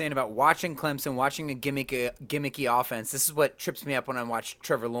what you were saying about watching Clemson, watching a gimmicky offense, this is what trips me up when I watch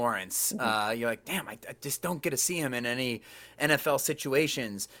Trevor Lawrence. You're like, damn, I just don't get to see him in any NFL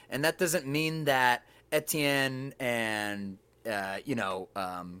situations. And that doesn't mean that Etienne and,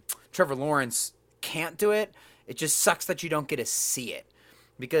 Trevor Lawrence can't do it. It just sucks that you don't get to see it.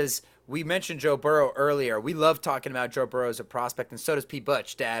 Because we mentioned Joe Burrow earlier. We love talking about Joe Burrow as a prospect, and so does P.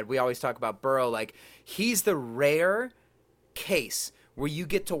 Butch, Dad. We always talk about Burrow. Like, he's the rare case where you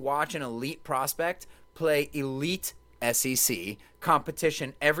get to watch an elite prospect play elite SEC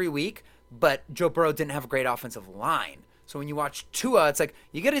competition every week, but Joe Burrow didn't have a great offensive line. So when you watch Tua, it's like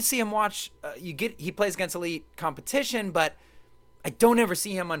you get to see him watch. He plays against elite competition, but I don't ever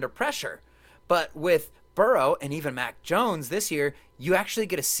see him under pressure. But with Burrow and even Mac Jones this year, you actually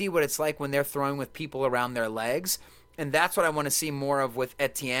get to see what it's like when they're throwing with people around their legs. And that's what I want to see more of with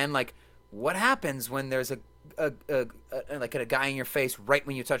Etienne. Like, what happens when there's a guy in your face right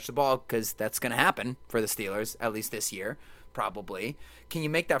when you touch the ball? Because that's going to happen for the Steelers, at least this year, probably. Can you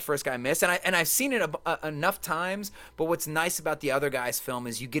make that first guy miss? And I've seen it enough times, but what's nice about the other guy's film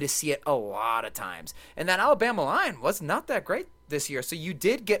is you get to see it a lot of times. And that Alabama line was not that great this year, so you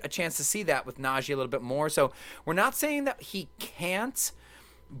did get a chance to see that with Najee a little bit more. So we're not saying that he can't,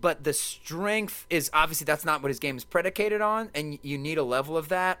 but the strength is obviously that's not what his game is predicated on, and you need a level of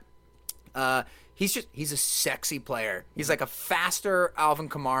that. He's a sexy player. He's like a faster Alvin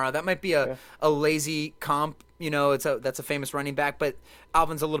Kamara. That might be a lazy comp. That's a famous running back, but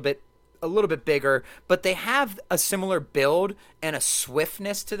Alvin's a little bit bigger. But they have a similar build and a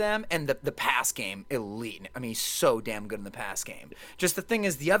swiftness to them, and the pass game elite. I mean, he's so damn good in the pass game. Just the thing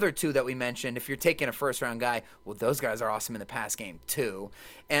is, the other two that we mentioned, if you're taking a first round guy, well, those guys are awesome in the pass game too.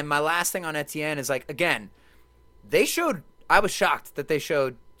 And my last thing on Etienne is like, again, I was shocked that they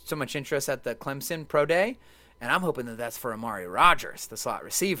showed so much interest at the Clemson Pro Day, and I'm hoping that that's for Amari Rodgers, the slot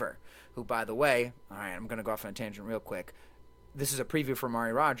receiver, who, by the way, all right, I'm going to go off on a tangent real quick. This is a preview for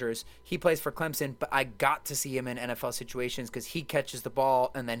Amari Rodgers. He plays for Clemson, but I got to see him in NFL situations because he catches the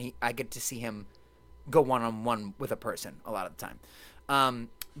ball, and then I get to see him go one-on-one with a person a lot of the time.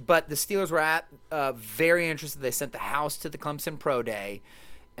 But the Steelers were very interested. They sent the house to the Clemson Pro Day.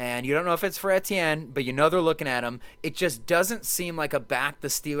 And you don't know if it's for Etienne, but you know they're looking at him. It just doesn't seem like a back the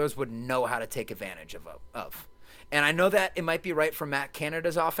Steelers would know how to take advantage of. And I know that it might be right for Matt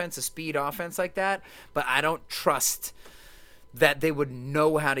Canada's offense, a speed offense like that, but I don't trust that they would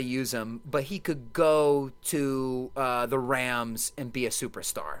know how to use him. But he could go to the Rams and be a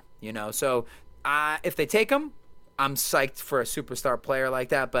superstar, So if they take him, I'm psyched for a superstar player like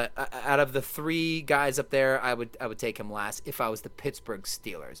that, but out of the 3 guys up there, I would take him last if I was the Pittsburgh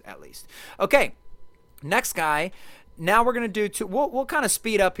Steelers, at least. Okay, next guy. Now we're gonna do 2. We'll kind of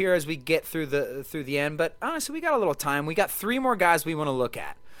speed up here as we get through the end, but honestly, we got a little time. We got 3 more guys we want to look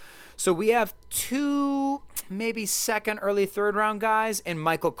at. So we have 2, maybe second, early third round guys, and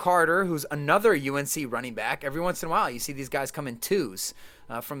Michael Carter, who's another UNC running back. Every once in a while, you see these guys come in 2s.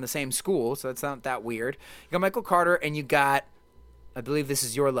 From the same school, so it's not that weird. You got Michael Carter, and you got, I believe this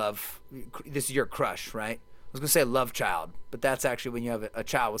is your love. This is your crush, right? I was going to say love child, but that's actually when you have a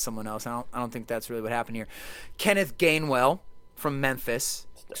child with someone else. I don't think that's really what happened here. Kenneth Gainwell from Memphis,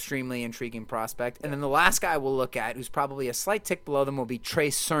 extremely intriguing prospect. And then the last guy we'll look at, who's probably a slight tick below them, will be Trey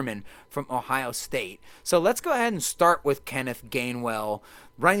Sermon from Ohio State. So let's go ahead and start with Kenneth Gainwell,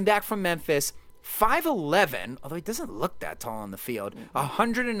 running back from Memphis. 5'11", although he doesn't look that tall on the field,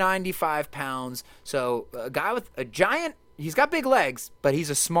 195 pounds. So a guy with a giant, he's got big legs, but he's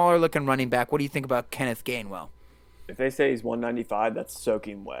a smaller looking running back. What do you think about Kenneth Gainwell? If they say he's 195, that's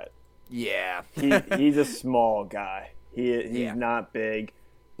soaking wet. Yeah. He's a small guy. He's not big,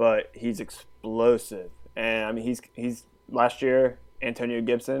 but he's explosive. And I mean, he's last year, Antonio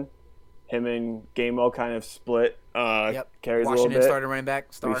Gibson, him and Gainwell kind of split carries Washington a little bit. Started running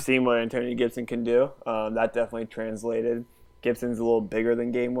back. Star. We've seen what Antonio Gibson can do. That definitely translated. Gibson's a little bigger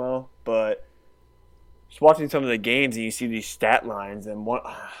than Gainwell, but just watching some of the games and you see these stat lines, and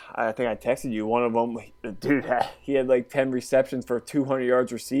I think I texted you, one of them, the dude had like 10 receptions for 200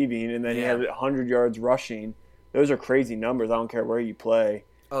 yards receiving, and then he had 100 yards rushing. Those are crazy numbers. I don't care where you play.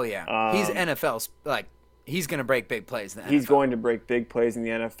 Oh yeah, he's NFL's like. He's going to break big plays in the NFL. He's going to break big plays in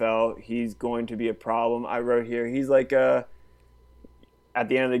the NFL. He's going to be a problem. I wrote here, he's like at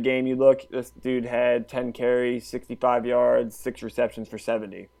the end of the game, you look, this dude had 10 carries, 65 yards, 6 receptions for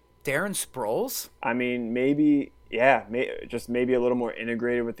 70. Darren Sproles? I mean, maybe, just maybe a little more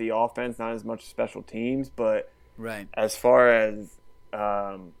integrated with the offense, not as much special teams, but right. As far as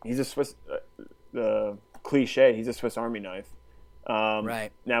he's a Swiss, the cliche, he's a Swiss Army knife. Right.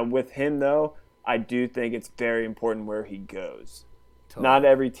 Now, with him, though, I do think it's very important where he goes. Totally. Not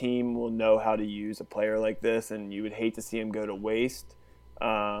every team will know how to use a player like this, and you would hate to see him go to waste.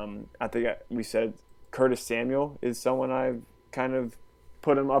 I think we said Curtis Samuel is someone I've kind of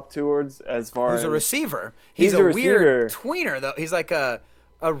put him up towards as far as... Who's a receiver. He's a weird tweener, though. He's like I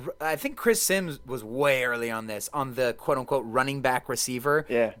think Chris Sims was way early on this, on the quote-unquote running back receiver.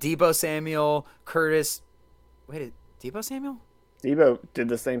 Yeah. Deebo Samuel, Curtis... Wait, Deebo Samuel? Deebo did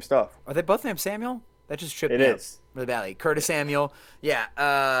the same stuff. Are they both named Samuel? That just tripped me up is. really badly. Curtis Samuel.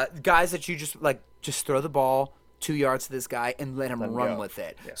 Yeah. Guys that you just throw the ball 2 yards to this guy and let him run with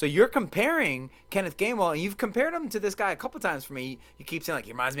it. Yeah. So you're comparing Kenneth Gainwell, and you've compared him to this guy a couple times for me. You keep saying, like,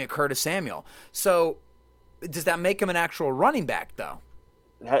 he reminds me of Curtis Samuel. So does that make him an actual running back, though?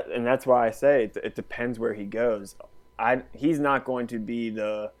 And that's why I say it depends where he goes. He's not going to be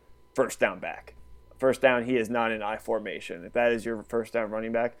the first down back. First down, he is not in I formation. If that is your first down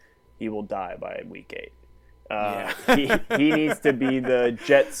running back, he will die by week 8. He needs to be the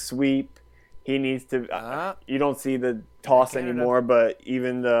jet sweep. He needs to. You don't see the toss anymore, but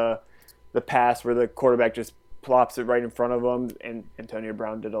even the pass where the quarterback just plops it right in front of him, and Antonio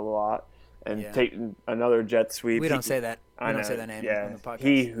Brown did a lot. And taking another jet sweep. We don't say that. We don't say that name on the podcast.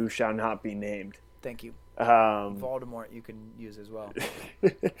 He who shall not be named. Thank you. Voldemort you can use as well.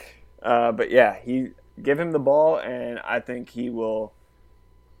 But yeah, give him the ball, and I think he will.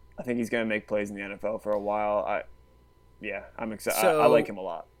 I think he's going to make plays in the NFL for a while. I'm excited. So, I like him a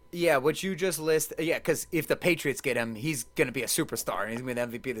lot. Yeah, what you just list. Yeah, because if the Patriots get him, he's going to be a superstar, and he's going to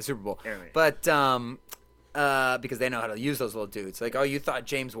be the MVP of the Super Bowl. Yeah, right. But because they know how to use those little dudes. Like, oh, you thought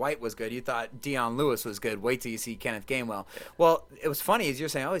James White was good. You thought Deion Lewis was good. Wait till you see Kenneth Gainwell. Yeah. Well, it was funny as you're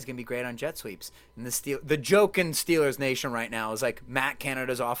saying, oh, he's going to be great on jet sweeps. And the joke in Steelers Nation right now is like Matt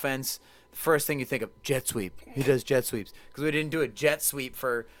Canada's offense. The first thing you think of, jet sweep. He does jet sweeps. Because we didn't do a jet sweep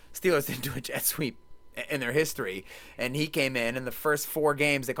Steelers didn't do a jet sweep in their history, and he came in the first 4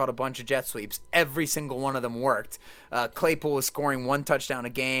 games they called a bunch of jet sweeps. Every single one of them worked. Claypool was scoring 1 touchdown a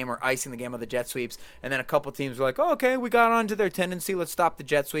game or icing the game with the jet sweeps, and then a couple teams were like, oh, okay, we got onto their tendency, let's stop the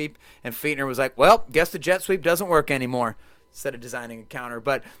jet sweep, and Fichtner was like, well, guess the jet sweep doesn't work anymore, instead of designing a counter.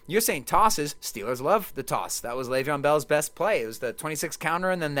 But you're saying tosses. Steelers love the toss. That was Le'Veon Bell's best play. It was the 26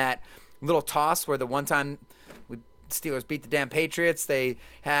 counter, and then that little toss where the one time Steelers beat the damn Patriots. They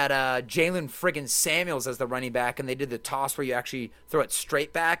had Jalen friggin' Samuels as the running back, and they did the toss where you actually throw it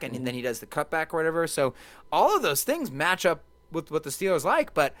straight back, and then he does the cutback or whatever. So all of those things match up with what the Steelers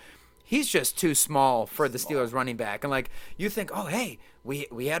like, but he's just too small for the Steelers running back. And, like, you think, oh, hey,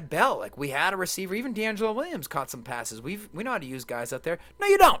 we had Bell. Like, we had a receiver. Even D'Angelo Williams caught some passes. We know how to use guys out there. No,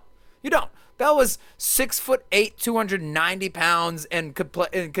 you don't. You don't. Bell was 6'8", 290 pounds, and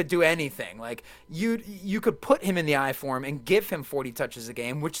could do anything. Like you could put him in the I form and give him 40 touches a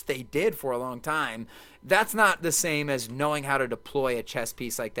game, which they did for a long time. That's not the same as knowing how to deploy a chess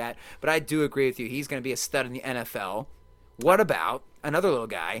piece like that. But I do agree with you. He's going to be a stud in the NFL. What about another little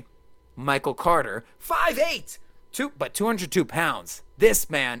guy, Michael Carter, 5'8", but 202 pounds.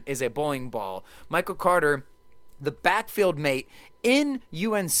 This man is a bowling ball. Michael Carter, the backfield mate in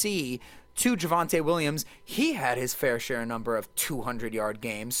UNC to Javonte Williams, he had his fair share number of 200-yard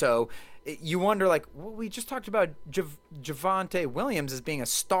games. So you wonder, like, well, we just talked about Javonte Williams as being a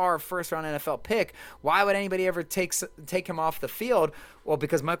star first-round NFL pick. Why would anybody ever take him off the field? Well,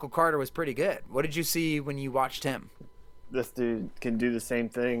 because Michael Carter was pretty good. What did you see when you watched him? This dude can do the same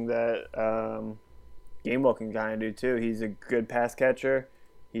thing that Gainwell can kind of do, too. He's a good pass catcher.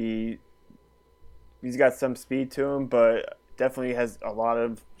 He's got some speed to him, but definitely has a lot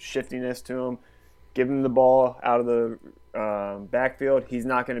of shiftiness to him. Give him the ball out of the backfield. He's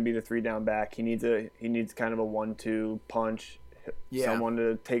not going to be the 3-down back. He needs kind of a 1-2 punch, someone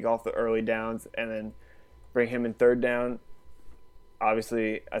to take off the early downs and then bring him in 3rd down.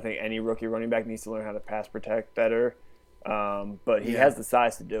 Obviously, I think any rookie running back needs to learn how to pass protect better. But he has the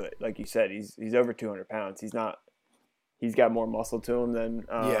size to do it. Like you said, he's over 200 pounds. he's got more muscle to him than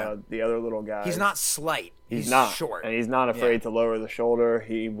the other little guys. He's not slight. He's not short. And he's not afraid to lower the shoulder.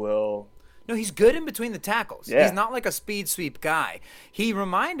 He will. No, he's good in between the tackles. Yeah. He's not like a speed sweep guy. He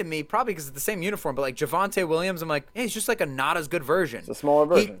reminded me, probably because it's the same uniform, but like Javonte Williams, I'm like, hey, he's just like a not as good version. It's a smaller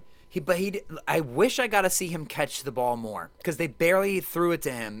version. I wish I got to see him catch the ball more because they barely threw it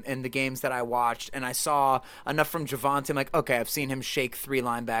to him in the games that I watched, and I saw enough from Javonte. I'm like, okay, I've seen him shake 3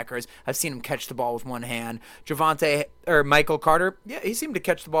 linebackers. I've seen him catch the ball with one hand. Michael Carter, yeah, he seemed to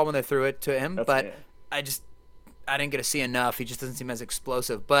catch the ball when they threw it to him, but I didn't get to see enough. He just doesn't seem as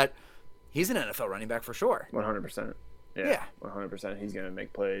explosive, but he's an NFL running back for sure. 100%. Yeah. 100%. He's going to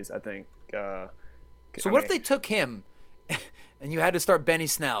make plays, I think. What if they took him and you had to start Benny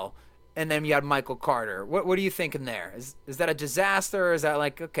Snell, and then you had Michael Carter? What are you thinking there? Is that a disaster, or is that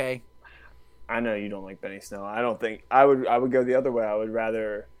like, okay? I know you don't like Benny Snell. I don't think I would go the other way. I would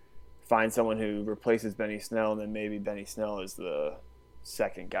rather find someone who replaces Benny Snell, and then maybe Benny Snell is the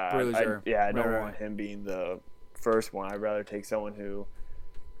second guy. Bruiser. I don't want him being the first one. I'd rather take someone who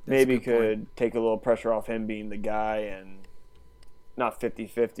maybe could take a little pressure off him being the guy, and not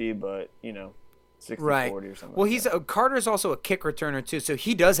 50-50, but 60-40 or something. Well, Carter's also a kick returner too, so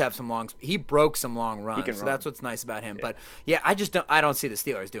he does have he broke some long runs. So that's what's nice about him. Yeah. But I don't see the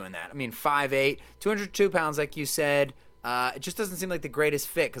Steelers doing that. I mean, 5'8", 202 pounds, like you said. It just doesn't seem like the greatest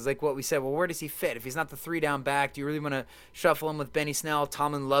fit because, like what we said, well, where does he fit? If he's not the 3-down back, do you really want to shuffle him with Benny Snell?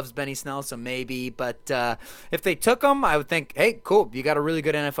 Tomlin loves Benny Snell, so maybe. But if they took him, I would think, hey, cool, you got a really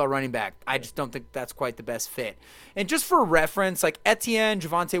good NFL running back. I just don't think that's quite the best fit. And just for reference, like Etienne,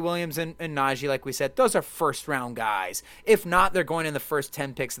 Javonte Williams, and Najee, like we said, those are first-round guys. If not, they're going in the first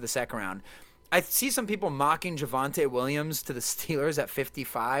 10 picks of the second round. I see some people mocking Javonte Williams to the Steelers at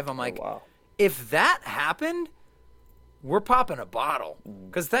 55. I'm like, wow. If that happened, we're popping a bottle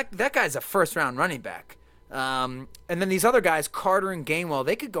because that guy's a first-round running back. And then these other guys, Carter and Gainwell,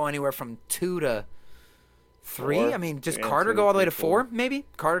 they could go anywhere from 2 to 3. 4. I mean, does Carter go all the way to 4? Maybe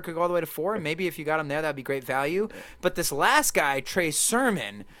Carter could go all the way to 4. And maybe if you got him there, that'd be great value. But this last guy, Trey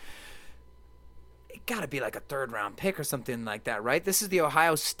Sermon, it got to be like a third-round pick or something like that, right? This is the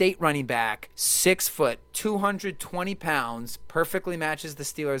Ohio State running back, 6 foot, 220 pounds, perfectly matches the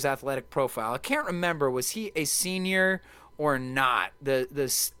Steelers' athletic profile. I can't remember, was he a senior or not? The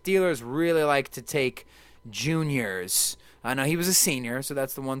Steelers really like to take juniors. I know he was a senior, so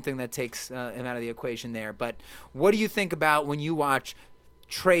that's the one thing that takes him out of the equation there. But what do you think about when you watch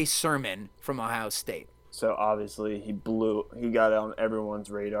Trey Sermon from Ohio State? So obviously he got on everyone's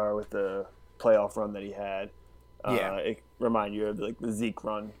radar with the playoff run that he had. It remind you of like the Zeke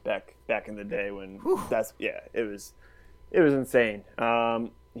run back in the day when it was insane.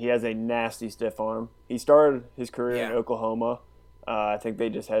 He has a nasty stiff arm. He started his career in Oklahoma. I think they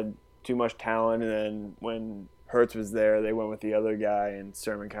just had too much talent, and then when Hurts was there, they went with the other guy, and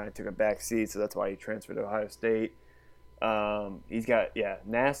Sermon kind of took a back seat, so that's why he transferred to Ohio State. He's got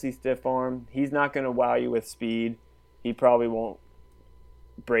nasty stiff arm. He's not going to wow you with speed. He probably won't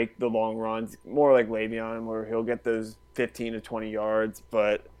break the long runs, more like Le'Veon, where he'll get those 15 to 20 yards.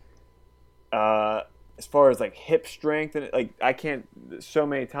 But as far as like hip strength, and like so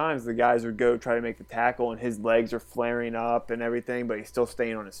many times the guys would go try to make the tackle and his legs are flaring up and everything, but he's still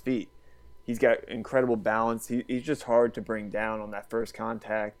staying on his feet. He's got incredible balance. He's just hard to bring down on that first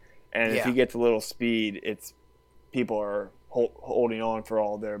contact. And if he gets a little speed, people are holding on for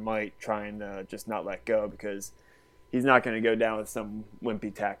all their might, trying to just not let go, because he's not going to go down with some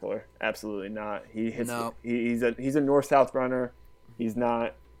wimpy tackler. Absolutely not. He's a north-south runner. He's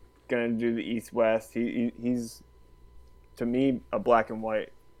not going to do the east-west. He's, to me, a black and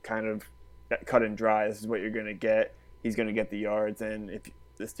white kind of cut and dry. This is what you're going to get. He's going to get the yards, and if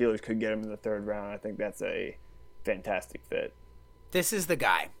the Steelers could get him in the third round, I think that's a fantastic fit. This is the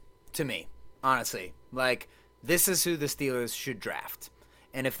guy, to me, honestly. Like, this is who the Steelers should draft.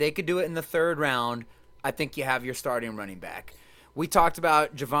 And if they could do it in the third round, I think you have your starting running back. We talked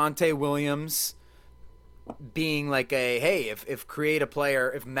about Javonte Williams being like if create a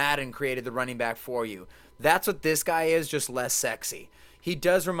player, if Madden created the running back for you. That's what this guy is, just less sexy. He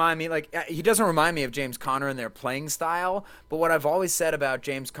doesn't remind me of James Conner in their playing style, but what I've always said about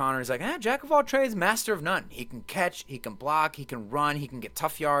James Conner is like, jack of all trades, master of none. He can catch, he can block, he can run, he can get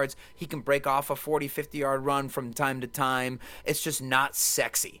tough yards, he can break off a 40, 50-yard run from time to time. It's just not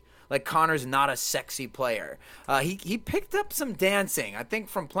sexy. Like, Connor's not a sexy player. He picked up some dancing, I think,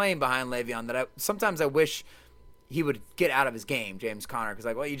 from playing behind Le'Veon, that sometimes I wish he would get out of his game, James Conner,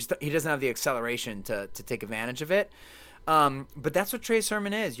 because he doesn't have the acceleration to take advantage of it. But that's what Trey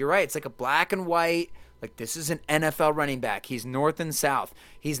Sermon is. You're right. It's like a black and white, Like, this is an NFL running back. He's north and south.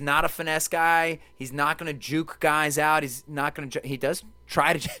 He's not a finesse guy. He's not going to juke guys out. He's not going to – he does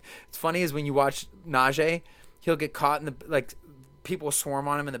try to – it's funny is when you watch Najee, he'll get caught in the – like, people swarm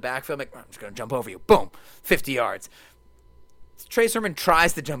on him in the backfield. Like, I'm just going to jump over you. Boom, 50 yards. Trey Sermon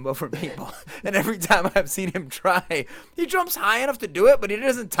tries to jump over people, and every time I've seen him try, he jumps high enough to do it, but he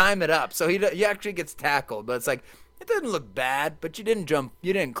doesn't time it up, so he actually gets tackled. But it's like, it doesn't look bad, but you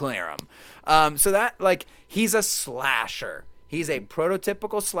didn't clear him. So that, like, he's a slasher. He's a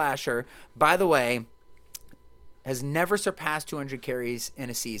prototypical slasher. By the way, has never surpassed 200 carries in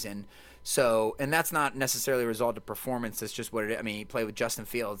a season. So, and that's not necessarily a result of performance. That's just what it is. I mean, he played with Justin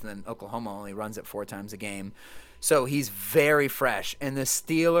Fields, and then Oklahoma only runs it 4 times a game. So he's very fresh. And the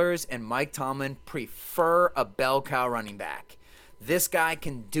Steelers and Mike Tomlin prefer a bell cow running back. This guy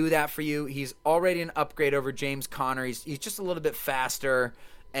can do that for you. He's already an upgrade over James Conner. He's just a little bit faster.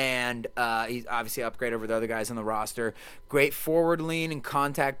 And he's obviously an upgrade over the other guys on the roster. Great forward lean and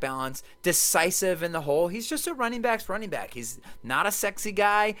contact balance. Decisive in the hole. He's just a running back's running back. He's not a sexy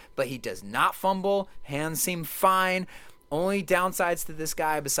guy, but he does not fumble. Hands seem fine. Only downsides to this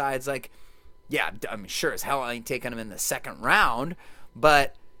guy besides, like, yeah, I mean, sure as hell I ain't taking him in the second round,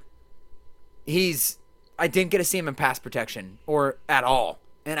 but I didn't get to see him in pass protection or at all,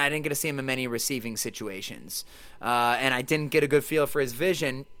 and I didn't get to see him in many receiving situations, and I didn't get a good feel for his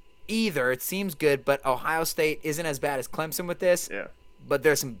vision either. It seems good, but Ohio State isn't as bad as Clemson with this, but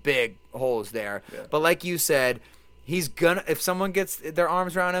there's some big holes there. Yeah. But like you said, he's gonna, if someone gets their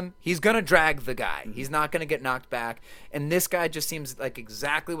arms around him, he's gonna drag the guy. He's not gonna get knocked back. And this guy just seems like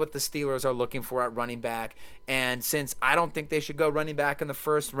exactly what the Steelers are looking for at running back. And since I don't think they should go running back in the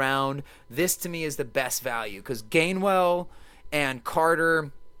first round, this to me is the best value because Gainwell and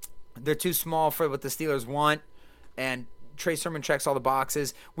Carter, they're too small for what the Steelers want. And Trey Sermon checks all the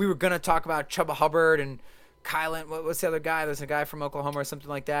boxes. We were gonna talk about Chuba Hubbard and Kylan. What's the other guy? There's a guy from Oklahoma or something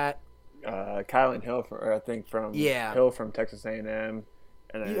like that. Kylan Hill, from Hill from Texas A&M.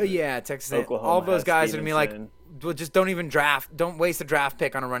 And Texas A&M. All those guys are going to be like, well, just don't even draft. Don't waste a draft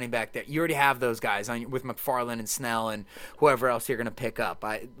pick on a running back there. You already have those guys with McFarland and Snell and whoever else you're going to pick up.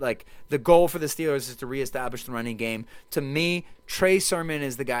 The goal for the Steelers is to reestablish the running game. To me, Trey Sermon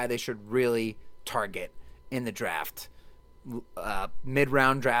is the guy they should really target in the draft.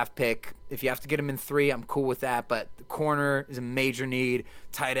 Mid-round draft pick. If you have to get him in 3, I'm cool with that, but the corner is a major need,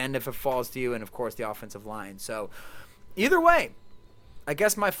 tight end if it falls to you, and of course the offensive line. So either way, I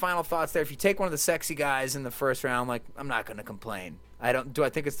guess my final thoughts there, if you take one of the sexy guys in the first round, like, I'm not going to complain. Do I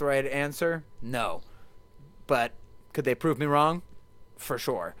think it's the right answer? No. But could they prove me wrong? For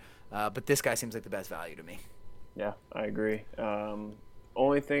sure. But this guy seems like the best value to me. Yeah, I agree.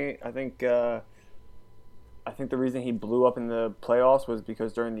 Only thing, I think the reason he blew up in the playoffs was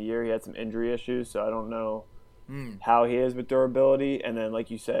because during the year he had some injury issues, so I don't know how he is with durability. And then, like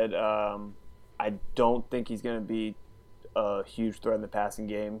you said, I don't think he's going to be a huge threat in the passing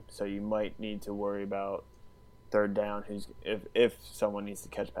game, so you might need to worry about third down. If someone needs to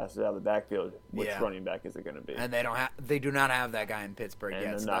catch passes out of the backfield, which running back is it going to be? And they do not have that guy in Pittsburgh and yet.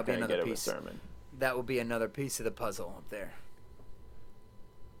 They're so not going to get it with Sermon. That will be another piece of the puzzle up there.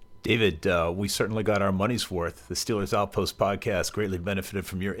 David, we certainly got our money's worth. The Steelers Outpost podcast greatly benefited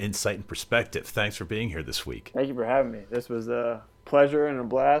from your insight and perspective. Thanks for being here this week. Thank you for having me. This was a pleasure and a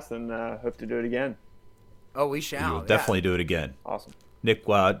blast, and hope to do it again. Oh, we shall. We will definitely do it again. Awesome. Nick,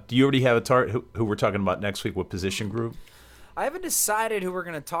 do you already have a target who we're talking about next week? What position group? I haven't decided who we're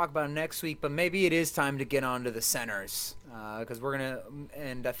going to talk about next week, but maybe it is time to get on to the centers because we're going to –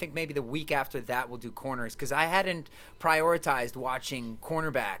 and I think maybe the week after that we'll do corners because I hadn't prioritized watching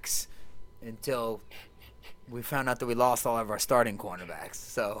cornerbacks until we found out that we lost all of our starting cornerbacks.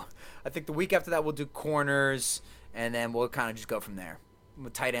 So I think the week after that we'll do corners, and then we'll kind of just go from there.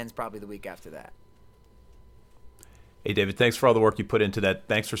 With tight ends probably the week after that. Hey, David, thanks for all the work you put into that.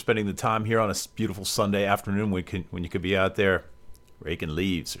 Thanks for spending the time here on a beautiful Sunday afternoon when you could be out there raking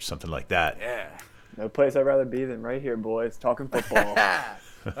leaves or something like that. Yeah. No place I'd rather be than right here, boys, talking football.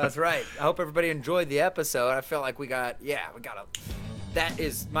 That's right. I hope everybody enjoyed the episode. I felt like we got that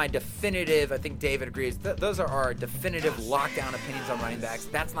is my definitive, I think David agrees, those are our definitive lockdown opinions on running backs.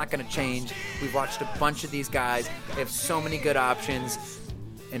 That's not going to change. We've watched a bunch of these guys. They have so many good options.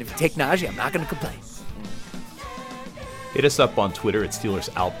 And if you take Najee, I'm not going to complain. Hit us up on Twitter at Steelers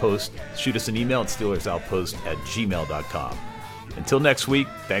Outpost. Shoot us an email at SteelersOutpost@gmail.com. Until next week,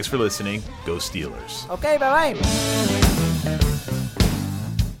 thanks for listening. Go Steelers. Okay, bye-bye.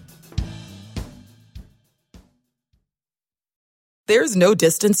 There's no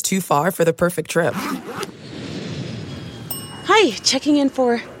distance too far for the perfect trip. Hi, checking in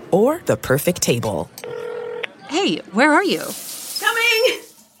for... Or the perfect table. Hey, where are you? Coming!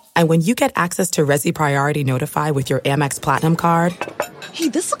 And when you get access to Resi Priority Notify with your Amex Platinum card... Hey,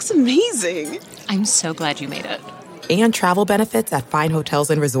 this looks amazing. I'm so glad you made it. And travel benefits at fine hotels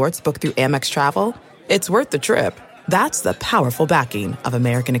and resorts booked through Amex Travel, it's worth the trip. That's the powerful backing of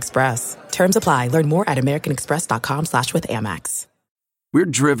American Express. Terms apply. Learn more at americanexpress.com/withAmex. We're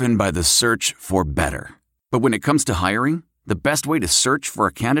driven by the search for better. But when it comes to hiring, the best way to search for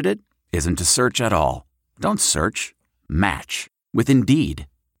a candidate isn't to search at all. Don't search. Match. With Indeed.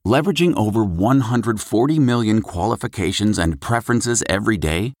 Leveraging over 140 million qualifications and preferences every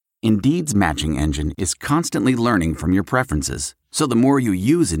day, Indeed's matching engine is constantly learning from your preferences. So the more you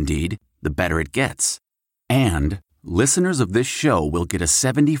use Indeed, the better it gets. And listeners of this show will get a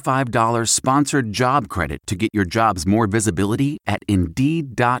 $75 sponsored job credit to get your jobs more visibility at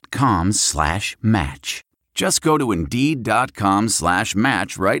Indeed.com/match. Just go to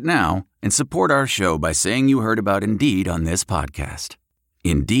Indeed.com/match right now and support our show by saying you heard about Indeed on this podcast.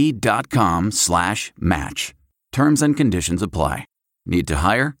 Indeed.com/match. Terms and conditions apply. Need to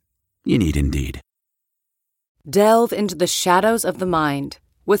hire? You need Indeed. Delve into the shadows of the mind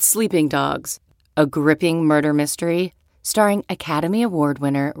with Sleeping Dogs, a gripping murder mystery starring Academy Award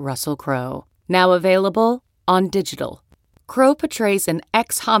winner Russell Crowe. Now available on digital. Crowe portrays an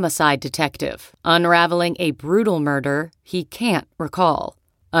ex-homicide detective unraveling a brutal murder he can't recall.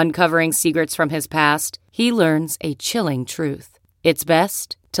 Uncovering secrets from his past, he learns a chilling truth. It's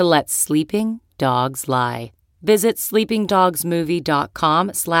best to let sleeping dogs lie. Visit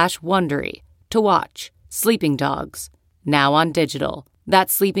sleepingdogsmovie.com/Wondery to watch Sleeping Dogs, now on digital.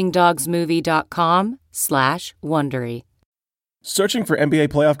 That's sleepingdogsmovie.com/Wondery. Searching for NBA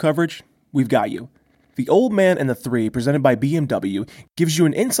playoff coverage? We've got you. The Old Man and the Three, presented by BMW, gives you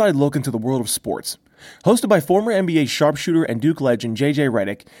an inside look into the world of sports. Hosted by former NBA sharpshooter and Duke legend J.J.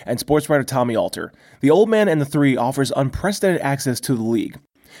 Redick and sports writer Tommy Alter, The Old Man and the Three offers unprecedented access to the league.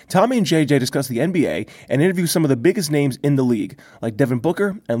 Tommy and JJ discuss the NBA and interview some of the biggest names in the league, like Devin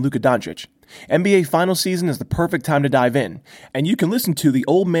Booker and Luka Doncic. NBA final season is the perfect time to dive in, and you can listen to The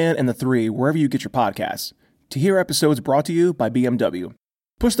Old Man and the Three wherever you get your podcasts. To hear episodes brought to you by BMW.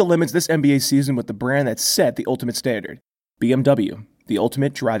 Push the limits this NBA season with the brand that set the ultimate standard. BMW, the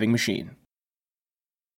ultimate driving machine.